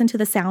listen to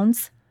The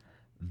Sounds?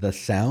 The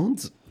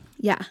Sounds?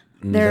 Yeah.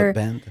 The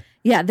band?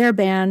 Yeah, they're a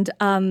band.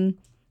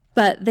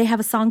 But they have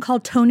a song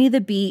called Tony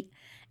the Beat.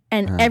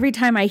 And every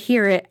time I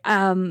hear it,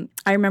 I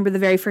remember the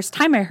very first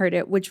time I heard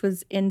it, which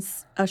was in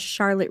a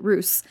Charlotte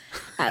Russe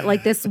at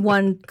like this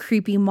one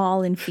creepy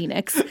mall in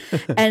Phoenix.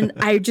 And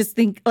I just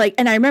think like,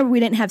 and I remember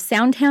we didn't have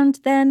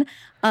SoundHound then.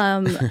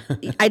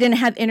 I didn't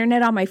have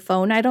internet on my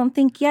phone, I don't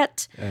think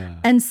yet.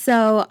 And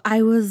so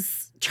I was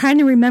trying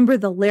to remember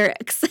the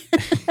lyrics.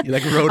 You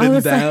like wrote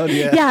it down?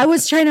 Like, yeah, I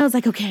was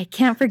like, okay, I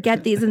can't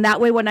forget these. And that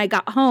way when I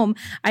got home,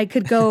 I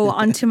could go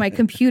onto my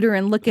computer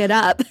and look it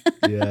up.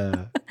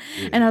 Yeah.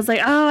 And I was like,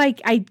 oh,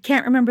 I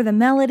can't remember the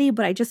melody,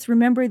 but I just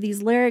remember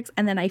these lyrics.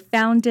 And then I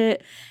found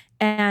it.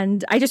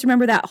 And I just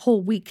remember that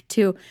whole week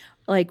too,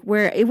 like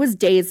where it was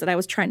days that I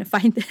was trying to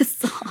find this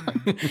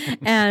song.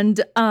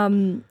 And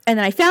then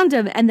I found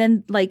them. And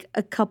then like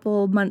a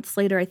couple months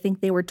later, I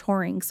think they were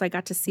touring. So I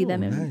got to see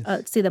them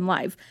and see them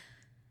live.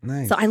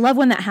 Nice. So I love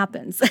when that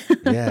happens.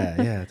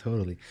 Yeah,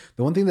 totally.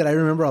 The one thing that I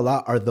remember a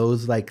lot are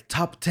those like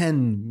top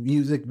 10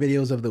 music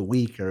videos of the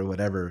week or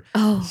whatever.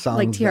 Oh, songs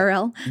like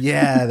TRL?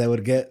 That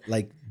would get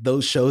like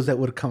those shows that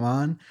would come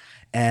on.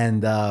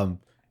 And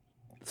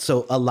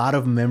so a lot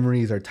of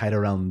memories are tied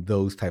around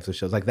those types of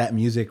shows. Like that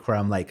music where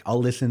I'm like,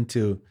 I'll listen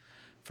to,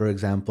 for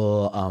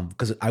example,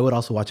 because I would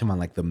also watch them on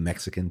like the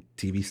Mexican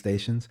TV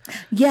stations.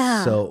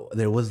 Yeah. So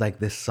there was like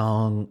this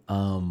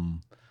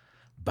song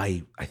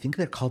by, I think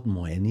they're called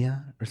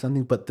Moenia or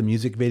something, but the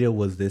music video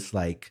was this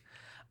like,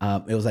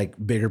 it was like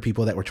bigger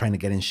people that were trying to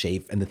get in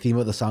shape. And the theme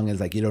of the song is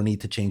like, you don't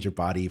need to change your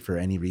body for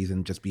any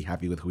reason. Just be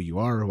happy with who you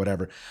are or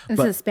whatever. Is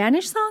it a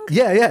Spanish song?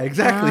 Yeah,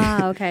 exactly.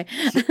 Ah, okay.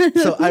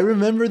 So I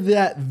remember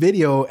that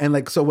video. And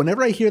like, so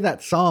whenever I hear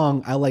that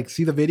song, I'll like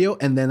see the video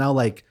and then I'll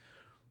like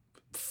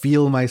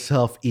feel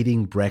myself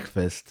eating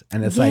breakfast.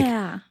 And it's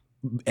like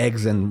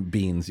eggs and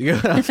beans. You know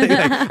what I'm saying?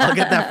 Like, I'll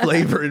get that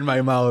flavor in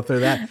my mouth or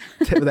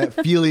that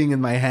feeling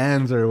in my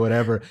hands or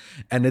whatever.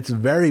 And it's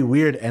very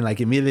weird. And like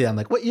immediately I'm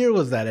like, what year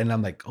was that? And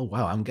I'm like, oh,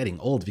 wow, I'm getting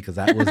old because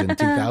that was in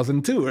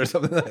 2002 or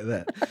something like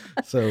that.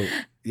 So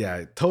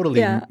yeah,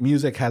 totally. Yeah.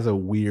 Music has a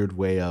weird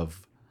way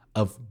of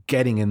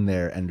getting in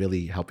there and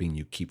really helping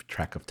you keep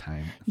track of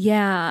time.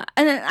 Yeah.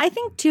 And I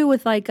think too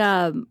with like,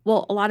 a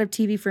lot of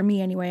TV for me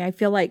anyway, I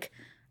feel like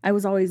I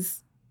was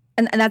always,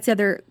 and that's the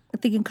other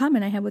thing in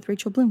common I have with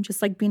Rachel Bloom,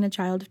 just like being a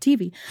child of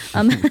TV.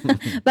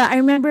 But I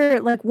remember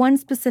like one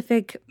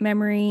specific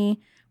memory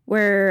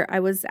where I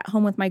was at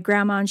home with my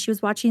grandma and she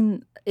was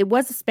watching, it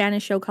was a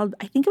Spanish show called,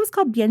 I think it was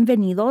called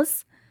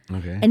Bienvenidos.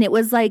 Okay. And it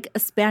was like a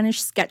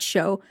Spanish sketch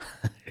show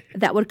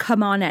that would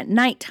come on at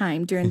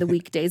nighttime during the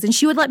weekdays. And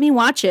she would let me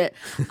watch it.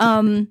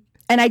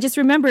 And I just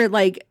remember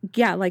like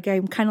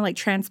I'm kind of like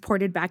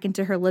transported back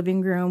into her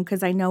living room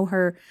because I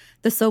know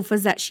the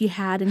sofas that she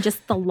had and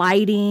just the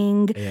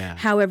lighting,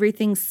 how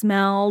everything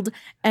smelled.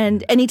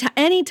 And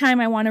anytime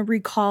I want to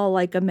recall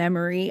like a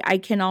memory, I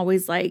can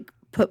always like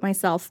put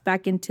myself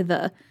back into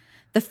the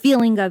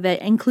feeling of it,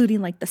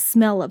 including like the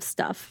smell of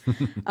stuff.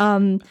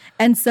 And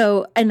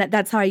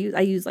that's how I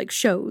use like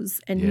shows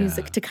and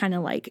music to kind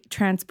of like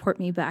transport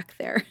me back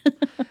there.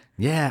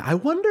 Yeah. I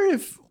wonder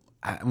if,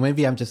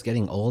 maybe I'm just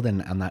getting old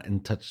and I'm not in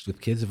touch with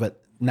kids,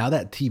 but now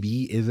that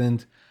TV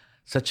isn't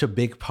such a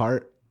big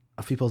part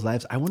of people's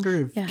lives, I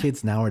wonder if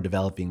kids now are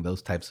developing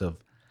those types of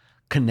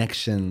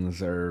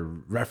connections or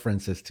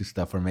references to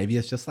stuff, or maybe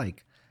it's just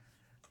like,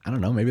 I don't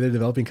know, maybe they're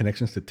developing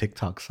connections to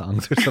TikTok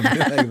songs or something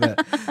like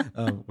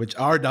that, which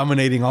are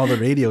dominating all the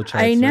radio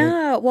charts. I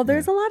know. Right? Well,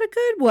 there's a lot of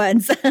good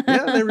ones.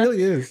 Yeah, there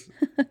really is.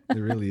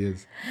 There really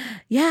is.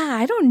 Yeah,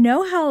 I don't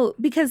know how,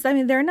 because I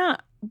mean, they're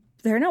not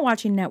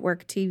watching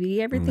network TV.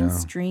 Everything's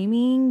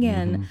streaming.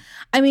 And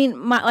I mean,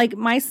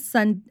 my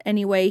son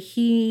anyway,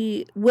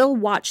 he will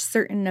watch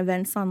certain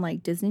events on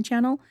like Disney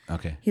Channel.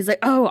 Okay. He's like,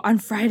 oh, on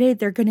Friday,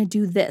 they're going to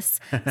do this.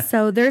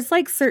 So there's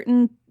like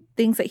certain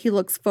things that he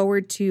looks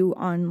forward to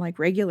on like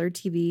regular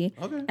TV.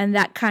 Okay. And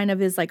that kind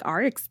of is like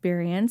our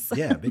experience.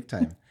 Yeah, big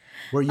time.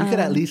 Where you could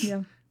at least...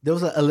 Yeah. There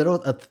was a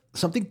little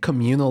something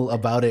communal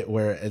about it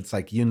where it's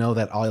like, you know,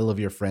 that all of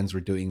your friends were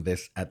doing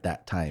this at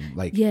that time.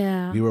 Like,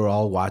 we were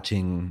all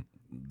watching,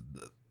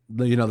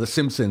 The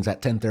Simpsons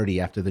at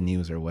 10:30 after the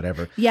news or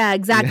whatever. Yeah,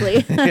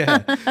 exactly.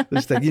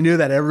 Just like you knew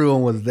that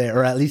everyone was there,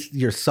 or at least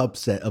your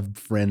subset of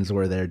friends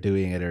were there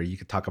doing it, or you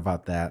could talk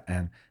about that.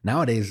 And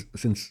nowadays,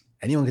 since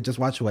anyone could just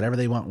watch whatever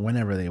they want,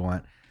 whenever they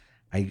want,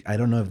 I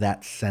don't know if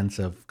that sense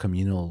of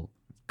communal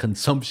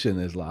consumption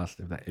is lost,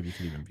 if you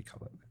can even be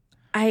called it.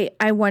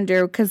 I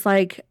wonder, because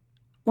like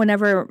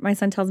whenever my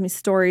son tells me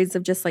stories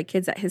of just like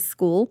kids at his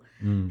school,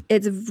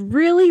 it's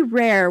really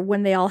rare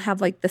when they all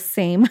have like the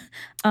same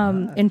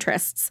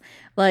interests.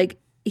 Like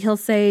he'll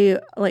say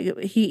like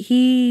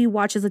he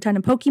watches a ton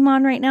of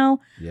Pokemon right now.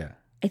 Yeah.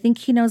 I think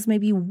he knows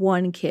maybe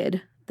one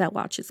kid that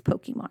watches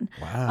Pokemon.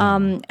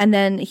 Wow. And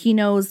then he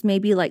knows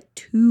maybe like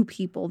 2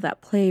 people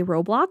that play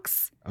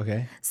Roblox.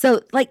 Okay.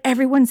 So like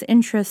everyone's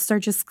interests are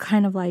just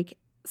kind of like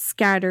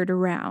scattered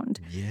around.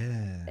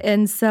 Yeah.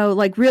 And so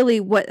like really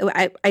what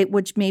I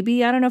which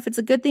maybe I don't know if it's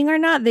a good thing or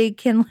not, they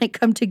can like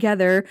come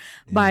together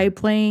by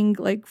playing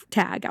like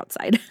tag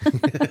outside.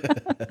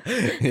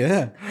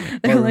 Yeah.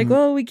 They're Or- like,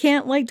 well, we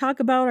can't like talk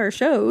about our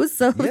shows,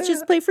 so let's Yeah.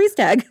 just play freeze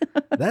tag.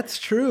 That's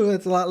true.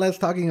 It's a lot less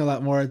talking, a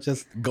lot more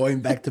just going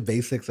back to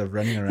basics of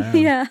running around.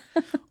 Yeah.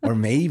 Or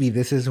maybe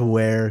this is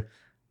where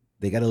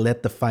they got to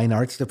let the fine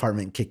arts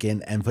department kick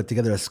in and put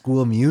together a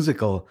school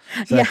musical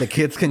so Yeah. that the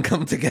kids can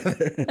come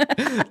together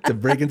to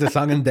break into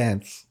song and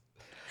dance.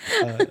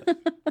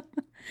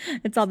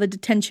 It's all the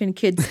detention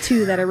kids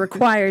too that are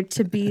required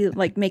to be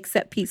like make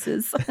set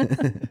pieces.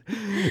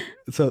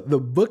 So the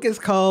book is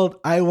called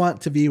I Want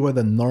to Be Where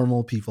the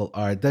Normal People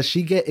Are. Does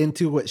she get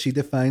into what she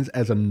defines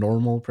as a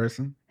normal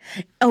person?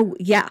 Oh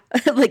yeah.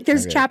 Like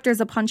there's Okay.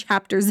 chapters upon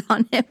chapters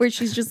on it where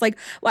she's just like,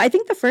 well, I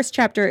think the first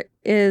chapter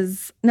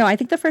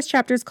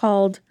is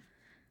called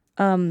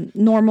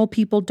Normal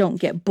People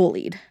Don't Get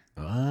Bullied.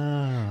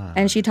 Ah.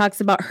 And she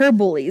talks about her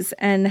bullies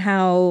and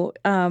how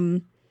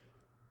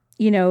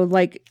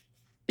like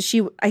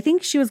I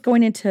think she was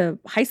going into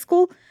high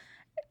school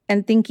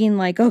and thinking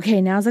like, okay,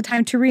 now's the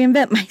time to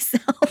reinvent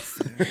myself.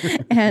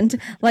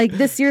 And like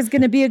this year's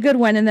going to be a good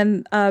one. And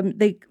then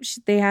they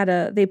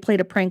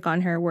played a prank on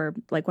her where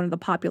like one of the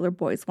popular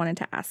boys wanted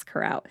to ask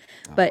her out.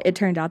 But it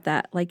turned out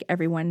that like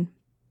everyone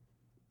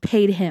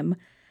paid him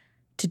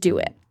to do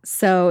it.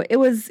 So it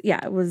was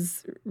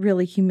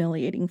really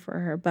humiliating for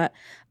her. But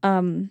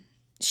the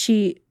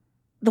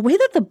way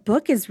that the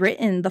book is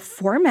written, the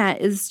format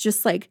is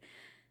just like,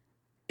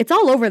 it's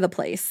all over the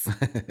place,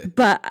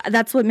 but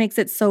that's what makes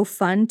it so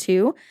fun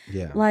too.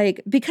 Yeah.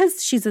 Like,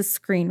 because she's a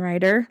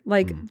screenwriter,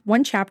 like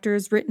one chapter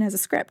is written as a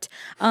script.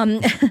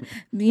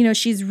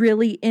 She's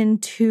really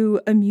into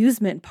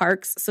amusement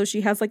parks. So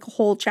she has like a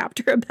whole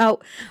chapter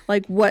about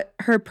like what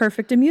her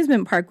perfect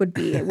amusement park would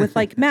be with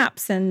like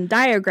maps and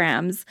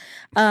diagrams.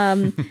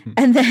 And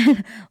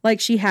then like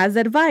she has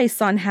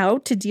advice on how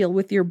to deal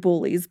with your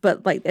bullies,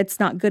 but like, it's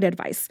not good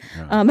advice.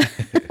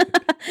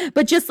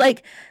 But just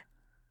like,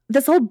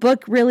 this whole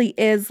book really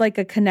is like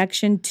a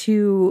connection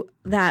to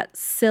that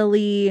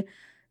silly,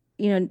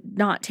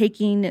 not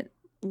taking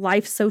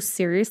life so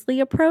seriously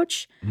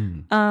approach.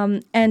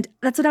 And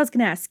that's what I was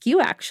going to ask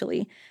you,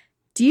 actually.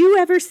 Do you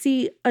ever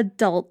see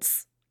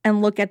adults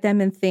and look at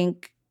them and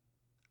think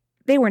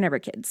they were never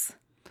kids?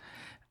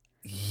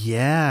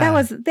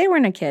 Yeah. They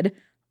weren't a kid.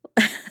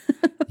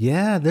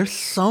 Yeah. There's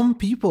some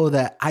people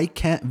that I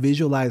can't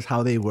visualize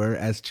how they were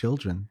as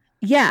children.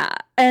 Yeah.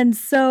 And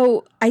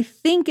so I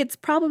think it's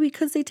probably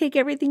because they take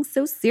everything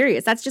so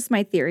serious. That's just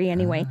my theory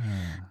anyway.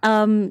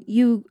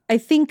 I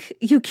think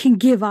you can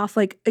give off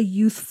like a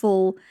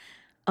youthful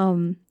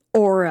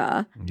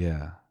aura.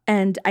 Yeah.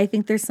 And I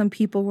think there's some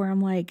people where I'm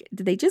like,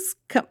 did they just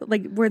come,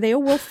 like, were they a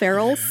Will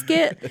Ferrell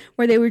skit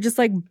where they were just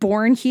like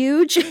born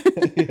huge?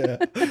 Yeah.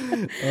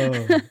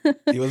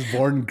 He was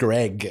born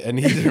Greg and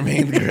he's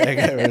remained Greg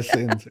ever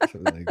since or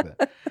something like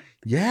that.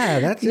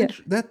 Yeah,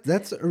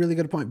 that's a really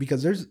good point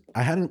because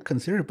I hadn't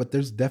considered it, but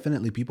there's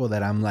definitely people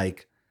that I'm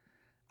like,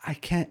 I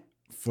can't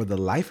for the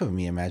life of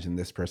me imagine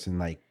this person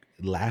like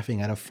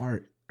laughing at a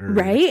fart. Or,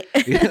 right?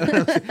 You know what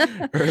I'm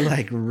saying? Or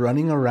like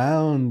running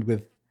around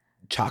with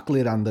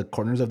chocolate on the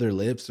corners of their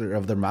lips or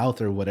of their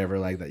mouth or whatever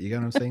like that. You get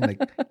what I'm saying?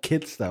 Like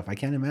kid stuff. I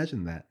can't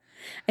imagine that.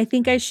 I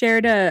think I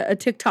shared a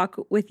TikTok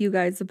with you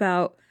guys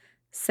about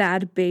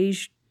sad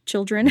beige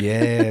children.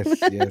 Yes.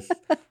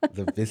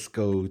 The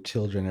Visco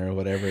children or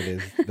whatever it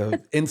is. The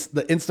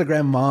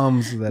Instagram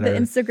moms that The are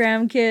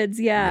Instagram kids,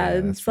 yeah. Yeah,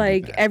 And that's it's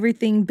pretty like bad.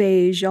 everything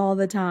beige all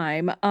the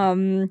time.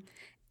 And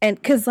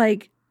because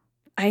like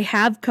I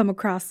have come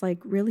across like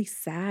really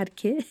sad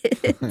kids.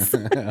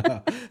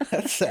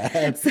 That's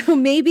sad. So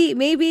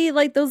maybe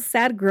like those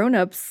sad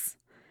grown-ups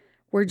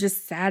were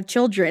just sad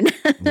children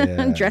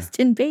Yeah. dressed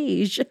in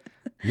beige.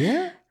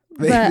 Yeah.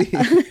 But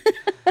Maybe.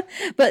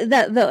 but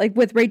that like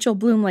with Rachel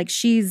Bloom, like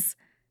she's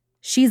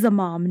a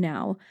mom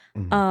now.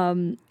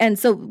 Mhm. And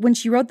so when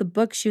she wrote the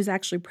book, she was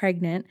actually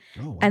pregnant.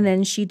 Oh, wow. And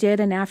then she did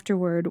an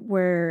afterword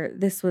where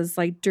this was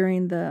like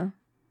during the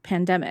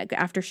pandemic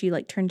after she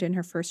like turned in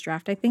her first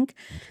draft, I think.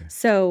 Okay.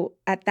 So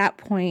at that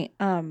point,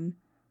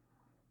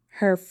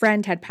 her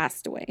friend had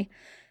passed away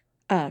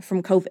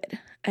from COVID.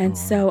 And Oh, wow.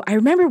 so I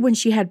remember when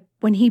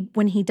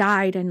he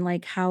died and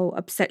like how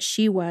upset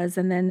she was.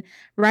 And then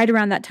right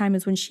around that time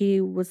is when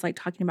she was like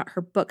talking about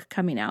her book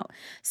coming out.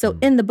 So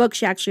in the book,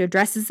 she actually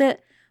addresses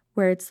it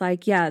where it's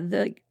like, yeah,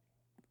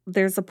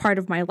 there's a part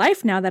of my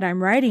life now that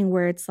I'm writing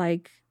where it's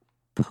like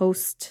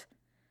post,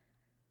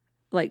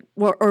 like,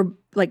 or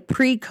like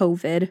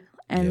pre-COVID.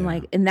 And Yeah.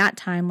 like in that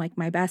time, like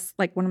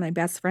one of my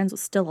best friends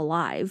was still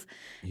alive.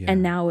 Yeah.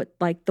 And now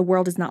like the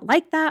world is not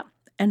like that.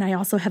 And I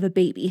also have a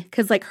baby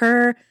because like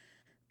her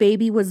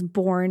baby was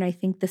born, I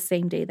think, the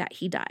same day that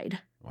he died.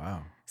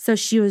 Wow. So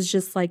she was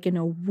just like in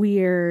a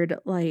weird,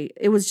 like,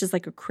 it was just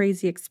like a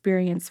crazy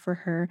experience for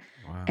her.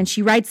 Wow. And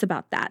she writes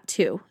about that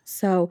too.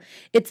 So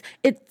it's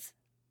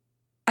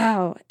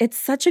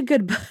such a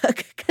good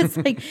book because,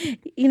 like,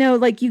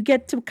 like you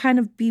get to kind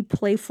of be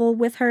playful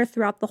with her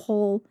throughout the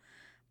whole,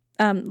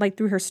 like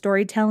through her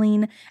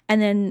storytelling.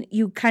 And then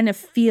you kind of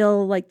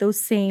feel like those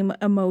same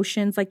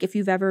emotions, like if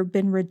you've ever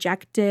been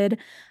rejected,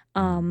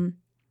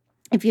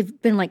 if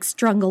you've been like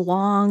strung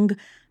along,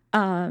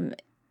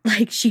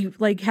 like she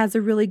like has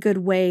a really good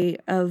way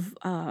of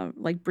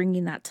like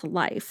bringing that to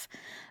life.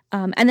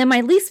 And then my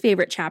least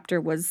favorite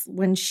chapter was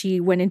when she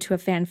went into a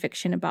fan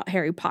fiction about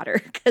Harry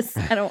Potter, because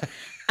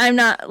I'm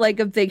not like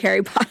a big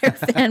Harry Potter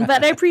fan,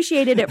 but I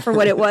appreciated it for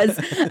what it was.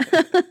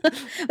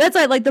 That's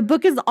why, like, the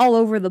book is all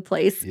over the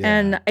place. Yeah.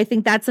 And I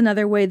think that's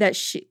another way that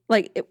she,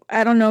 like,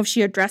 I don't know if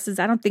she addresses,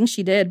 I don't think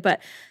she did,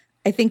 but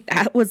I think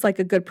that was like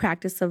a good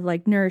practice of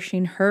like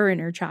nourishing her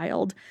inner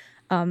child,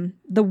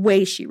 the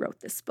way she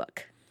wrote this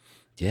book.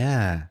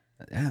 Yeah.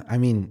 I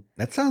mean,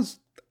 that sounds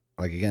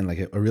like, again,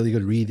 like a really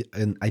good read.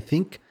 And I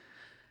think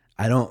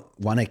I don't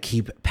want to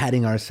keep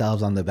patting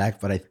ourselves on the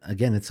back, but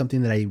again, it's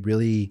something that I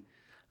really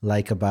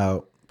like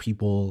about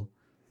people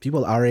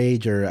our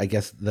age, or I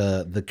guess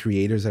the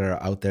creators that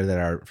are out there that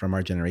are from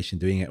our generation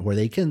doing it, where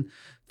they can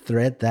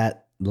thread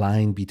that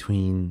line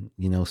between,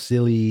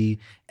 silly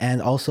and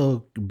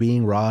also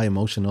being raw,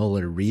 emotional,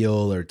 or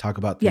real, or talk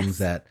about things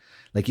that,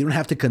 like, you don't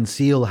have to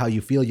conceal how you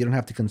feel. You don't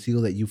have to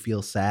conceal that you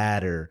feel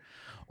sad or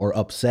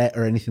upset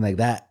or anything like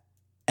that.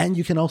 And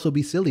you can also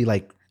be silly,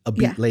 like a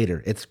beat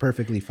later. It's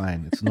perfectly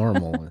fine. It's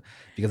normal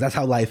because that's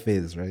how life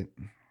is, right?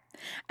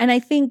 And I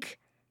think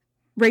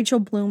Rachel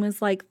Bloom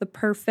is like the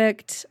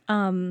perfect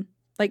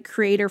like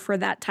creator for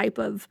that type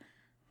of,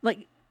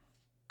 like,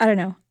 I don't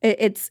know.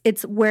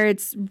 It's where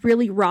it's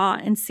really raw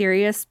and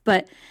serious,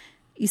 but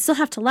you still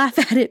have to laugh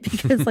at it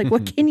because, like,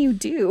 what can you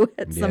do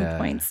at some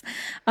points?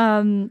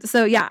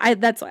 So yeah,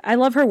 I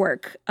love her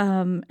work,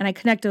 and I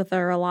connect with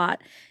her a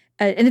lot.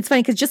 And it's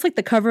funny because just like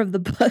the cover of the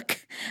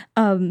book,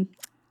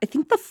 I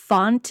think the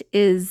font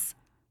is,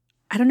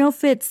 I don't know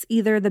if it's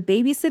either the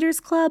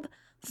Babysitter's Club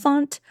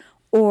font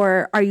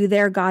or Are You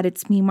There, God?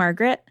 It's Me,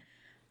 Margaret.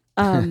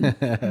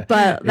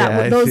 But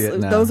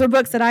those are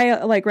books that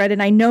I like read,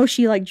 and I know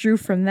she like drew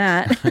from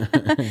that.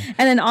 And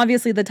then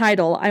obviously the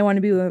title, I Want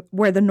to Be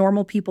Where the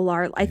Normal People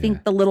Are. I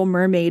think The Little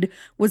Mermaid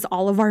was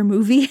all of our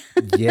movie.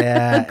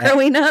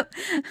 Growing up.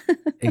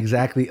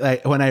 Exactly.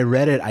 Like when I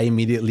read it, I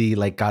immediately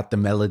like got the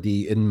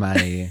melody in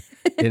my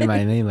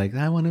name, like,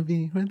 I want to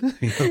be where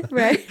the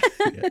right.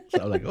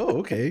 So I'm like, oh,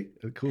 okay,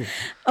 cool.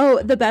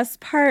 Oh, the best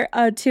part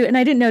too, and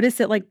I didn't notice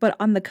it, like, but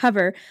on the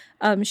cover,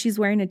 she's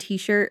wearing a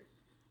t-shirt.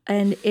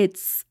 And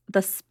it's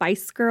the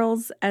Spice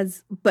Girls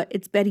but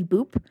it's Betty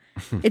Boop.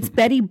 It's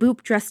Betty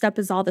Boop dressed up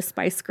as all the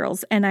Spice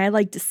Girls. And I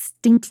like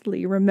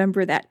distinctly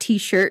remember that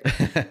t-shirt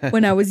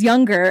when I was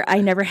younger.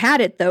 I never had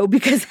it though,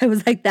 because I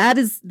was like,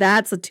 that's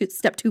a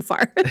step too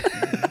far.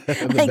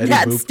 Like,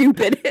 that's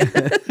stupid.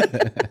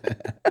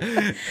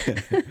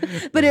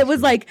 But it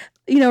was like,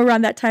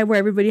 around that time where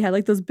everybody had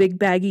like those big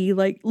baggy,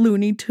 like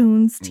Looney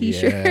Tunes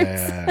t-shirts.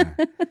 Yeah.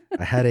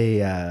 I had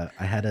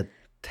a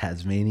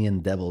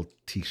Tasmanian Devil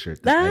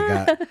t-shirt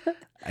that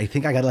I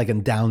think I got like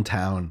in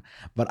downtown,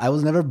 but I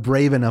was never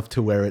brave enough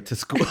to wear it to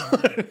school.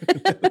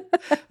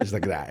 I was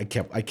like, I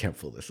can't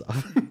pull this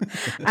off.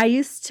 I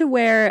used to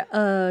wear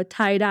a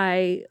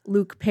tie-dye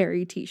Luke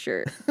Perry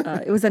t-shirt.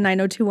 It was a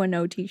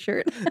 90210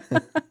 t-shirt.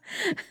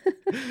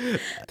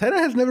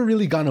 Tie-dye has never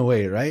really gone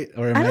away, right?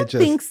 Or am I don't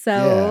think so.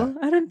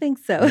 Yeah. I don't think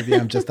so. Maybe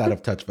I'm just out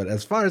of touch, but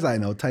as far as I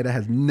know, tie-dye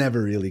has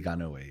never really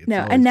gone away. It's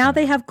no, and now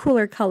they have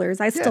cooler colors.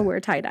 I still wear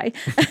tie-dye.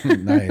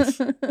 Nice.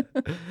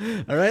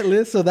 All right,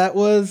 Liz. So that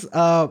was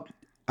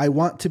I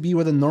Want to Be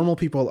Where the Normal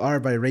People Are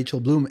by Rachel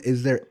Bloom.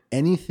 Is there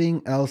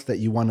anything else that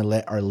you want to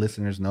let our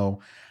listeners know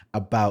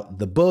about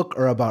the book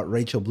or about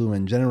Rachel Bloom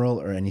in general,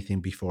 or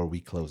anything before we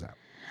close out?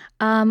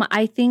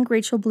 I think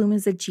Rachel Bloom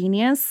is a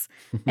genius.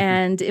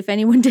 And if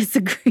anyone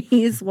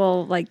disagrees,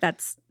 well, like,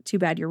 that's too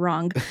bad, you're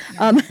wrong.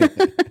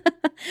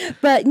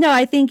 But no,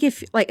 I think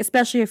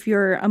especially if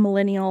you're a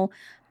millennial,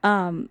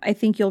 I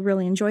think you'll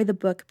really enjoy the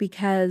book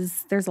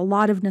because there's a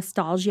lot of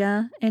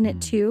nostalgia in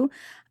it too.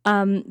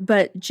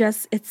 But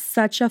just, it's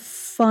such a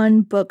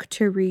fun book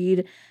to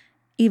read,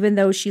 even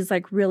though she's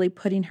like really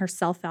putting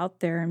herself out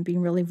there and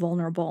being really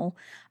vulnerable.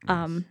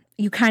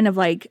 You kind of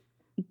like,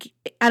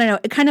 I don't know,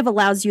 it kind of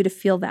allows you to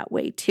feel that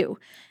way too.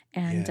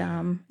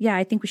 And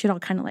I think we should all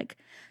kind of like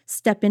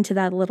step into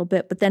that a little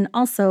bit, but then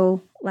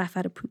also laugh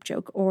at a poop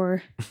joke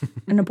or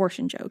an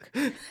abortion joke.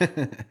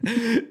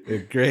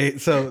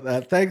 Great.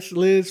 So thanks,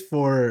 Liz,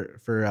 for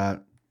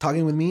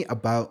talking with me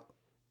about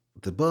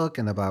the book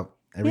and about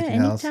everything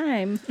else.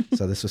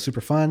 So this was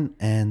super fun.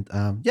 And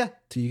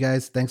to you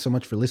guys, thanks so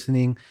much for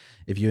listening.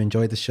 If you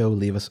enjoyed the show,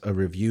 leave us a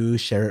review,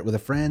 share it with a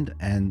friend,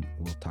 and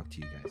we'll talk to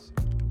you guys.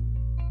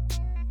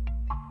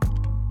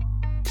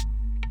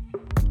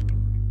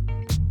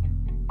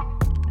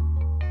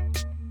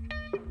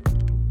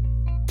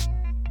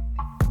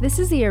 This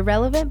is the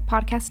Irrelevant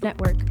Podcast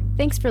Network.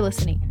 Thanks for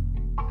listening.